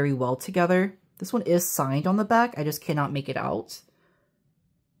go very well together. This one is signed on the back. I just cannot make it out.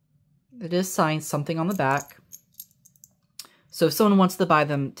 It is signed something on the back. So if someone wants to buy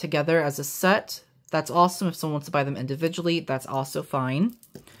them together as a set, that's awesome. If someone wants to buy them individually, that's also fine.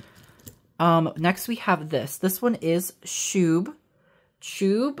 Next we have this. This one is Shub.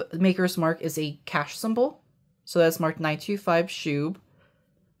 Shub, Maker's Mark, is a cash symbol. So that's marked 925 Shub.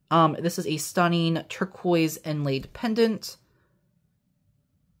 This is a stunning turquoise inlaid pendant.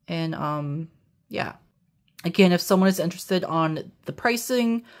 And yeah. Again, if someone is interested on the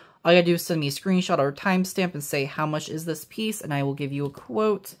pricing, all you gotta do is send me a screenshot or a timestamp and say how much is this piece, and I will give you a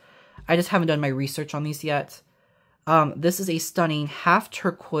quote. I just haven't done my research on these yet. This is a stunning half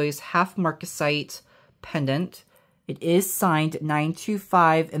turquoise, half marcasite pendant. It is signed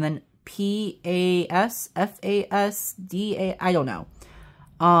 925 and then PASFASDA. I don't know.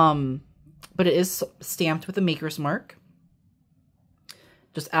 But it is stamped with a Maker's Mark.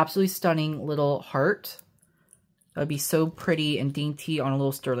 Just absolutely stunning little heart. That would be so pretty and dainty on a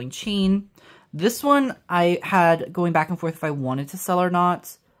little sterling chain. This one I had going back and forth if I wanted to sell or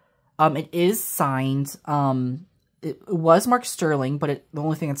not. It is signed. It was marked sterling, but the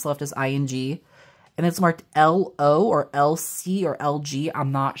only thing that's left is ING. And it's marked LO or LC or LG.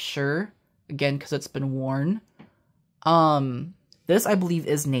 I'm not sure. Again, because it's been worn. This, I believe,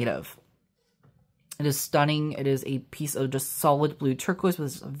 is native. It is stunning. It is a piece of just solid blue turquoise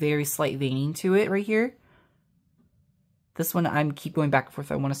with a very slight veining to it right here. This one, I keep going back and forth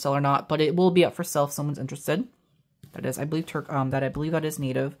if I want to sell or not, but it will be up for sale if someone's interested. That is, I believe, that is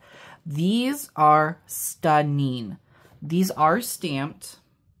native. These are stunning. These are stamped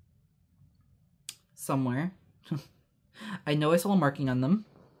somewhere. I know I saw a marking on them.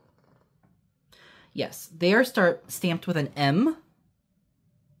 Yes, they are stamped with an M.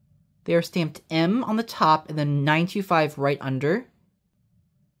 They are stamped M on the top and then 925 right under.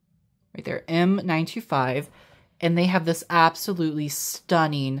 Right there, M925. And they have this absolutely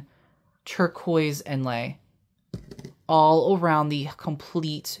stunning turquoise inlay all around the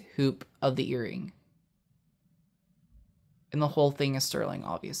complete hoop of the earring. And the whole thing is sterling,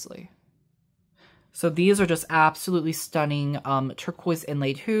 obviously. So these are just absolutely stunning turquoise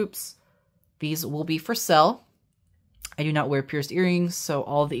inlaid hoops. These will be for sale. I do not wear pierced earrings, so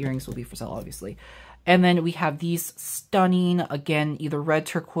all of the earrings will be for sale, obviously. And then we have these stunning, again, either red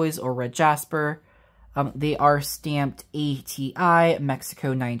turquoise or red jasper. They are stamped ATI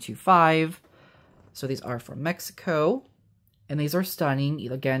Mexico 925. So these are from Mexico. And these are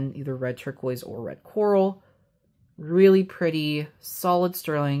stunning. Again, either red turquoise or red coral. Really pretty, solid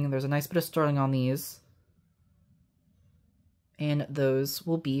sterling. There's a nice bit of sterling on these. And those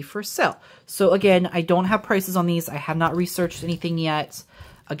will be for sale. So again, I don't have prices on these. I have not researched anything yet.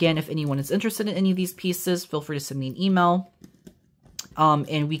 Again, if anyone is interested in any of these pieces, feel free to send me an email.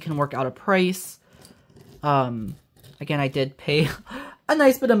 And we can work out a price. Again, I did pay a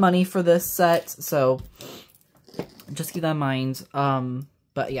nice bit of money for this set, so just keep that in mind.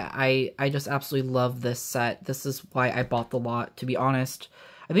 But yeah, I just absolutely love this set. This is why I bought the lot, to be honest.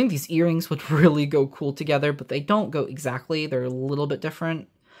 I think these earrings would really go cool together, but they don't go exactly. They're a little bit different.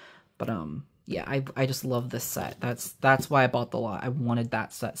 But yeah, I just love this set. That's why I bought the lot. I wanted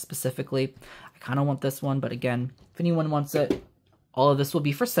that set specifically. I kind of want this one, but again, if anyone wants it, all of this will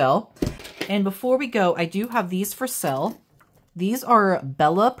be for sale. And before we go, I do have these for sale. These are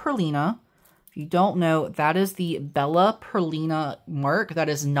Bella Perlina. If you don't know, that is the Bella Perlina mark. That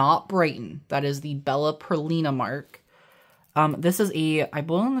is not Brighton. That is the Bella Perlina mark. This is I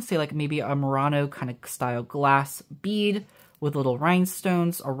want to say like maybe a Murano kind of style glass bead with little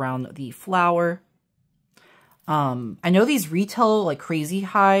rhinestones around the flower. I know these retail like crazy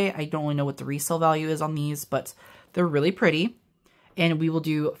high. I don't really know what the resale value is on these, but they're really pretty. And we will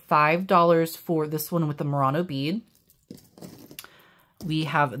do $5 for this one with the Murano bead. We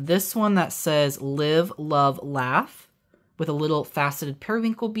have this one that says Live, Love, Laugh with a little faceted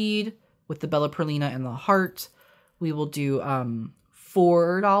periwinkle bead with the Bella Perlina and the heart. We will do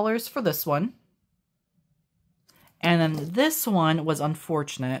 $4 for this one. And then this one was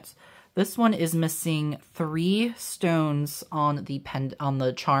unfortunate. This one is missing 3 stones on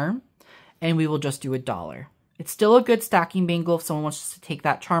the charm, and we will just do $1. It's still a good stacking bangle if someone wants to take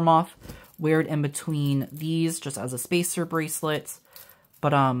that charm off, wear it in between these just as a spacer bracelet.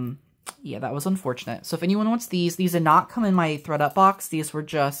 But yeah, that was unfortunate. So if anyone wants these did not come in my Thredup box. These were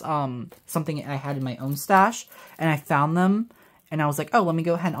just something I had in my own stash, and I found them, and I was like, oh, let me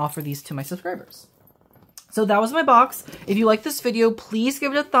go ahead and offer these to my subscribers. So that was my box. If you like this video, please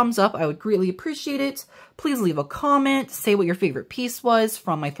give it a thumbs up. I would greatly appreciate it. Please leave a comment. Say what your favorite piece was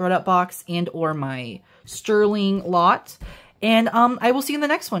from my Thredup box and or my sterling lot. And I will see you in the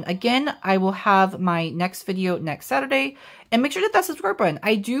next one. Again, I will have my next video next Saturday. And make sure to hit that subscribe button.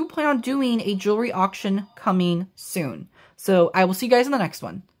 I do plan on doing a jewelry auction coming soon. So I will see you guys in the next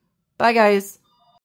one. Bye, guys.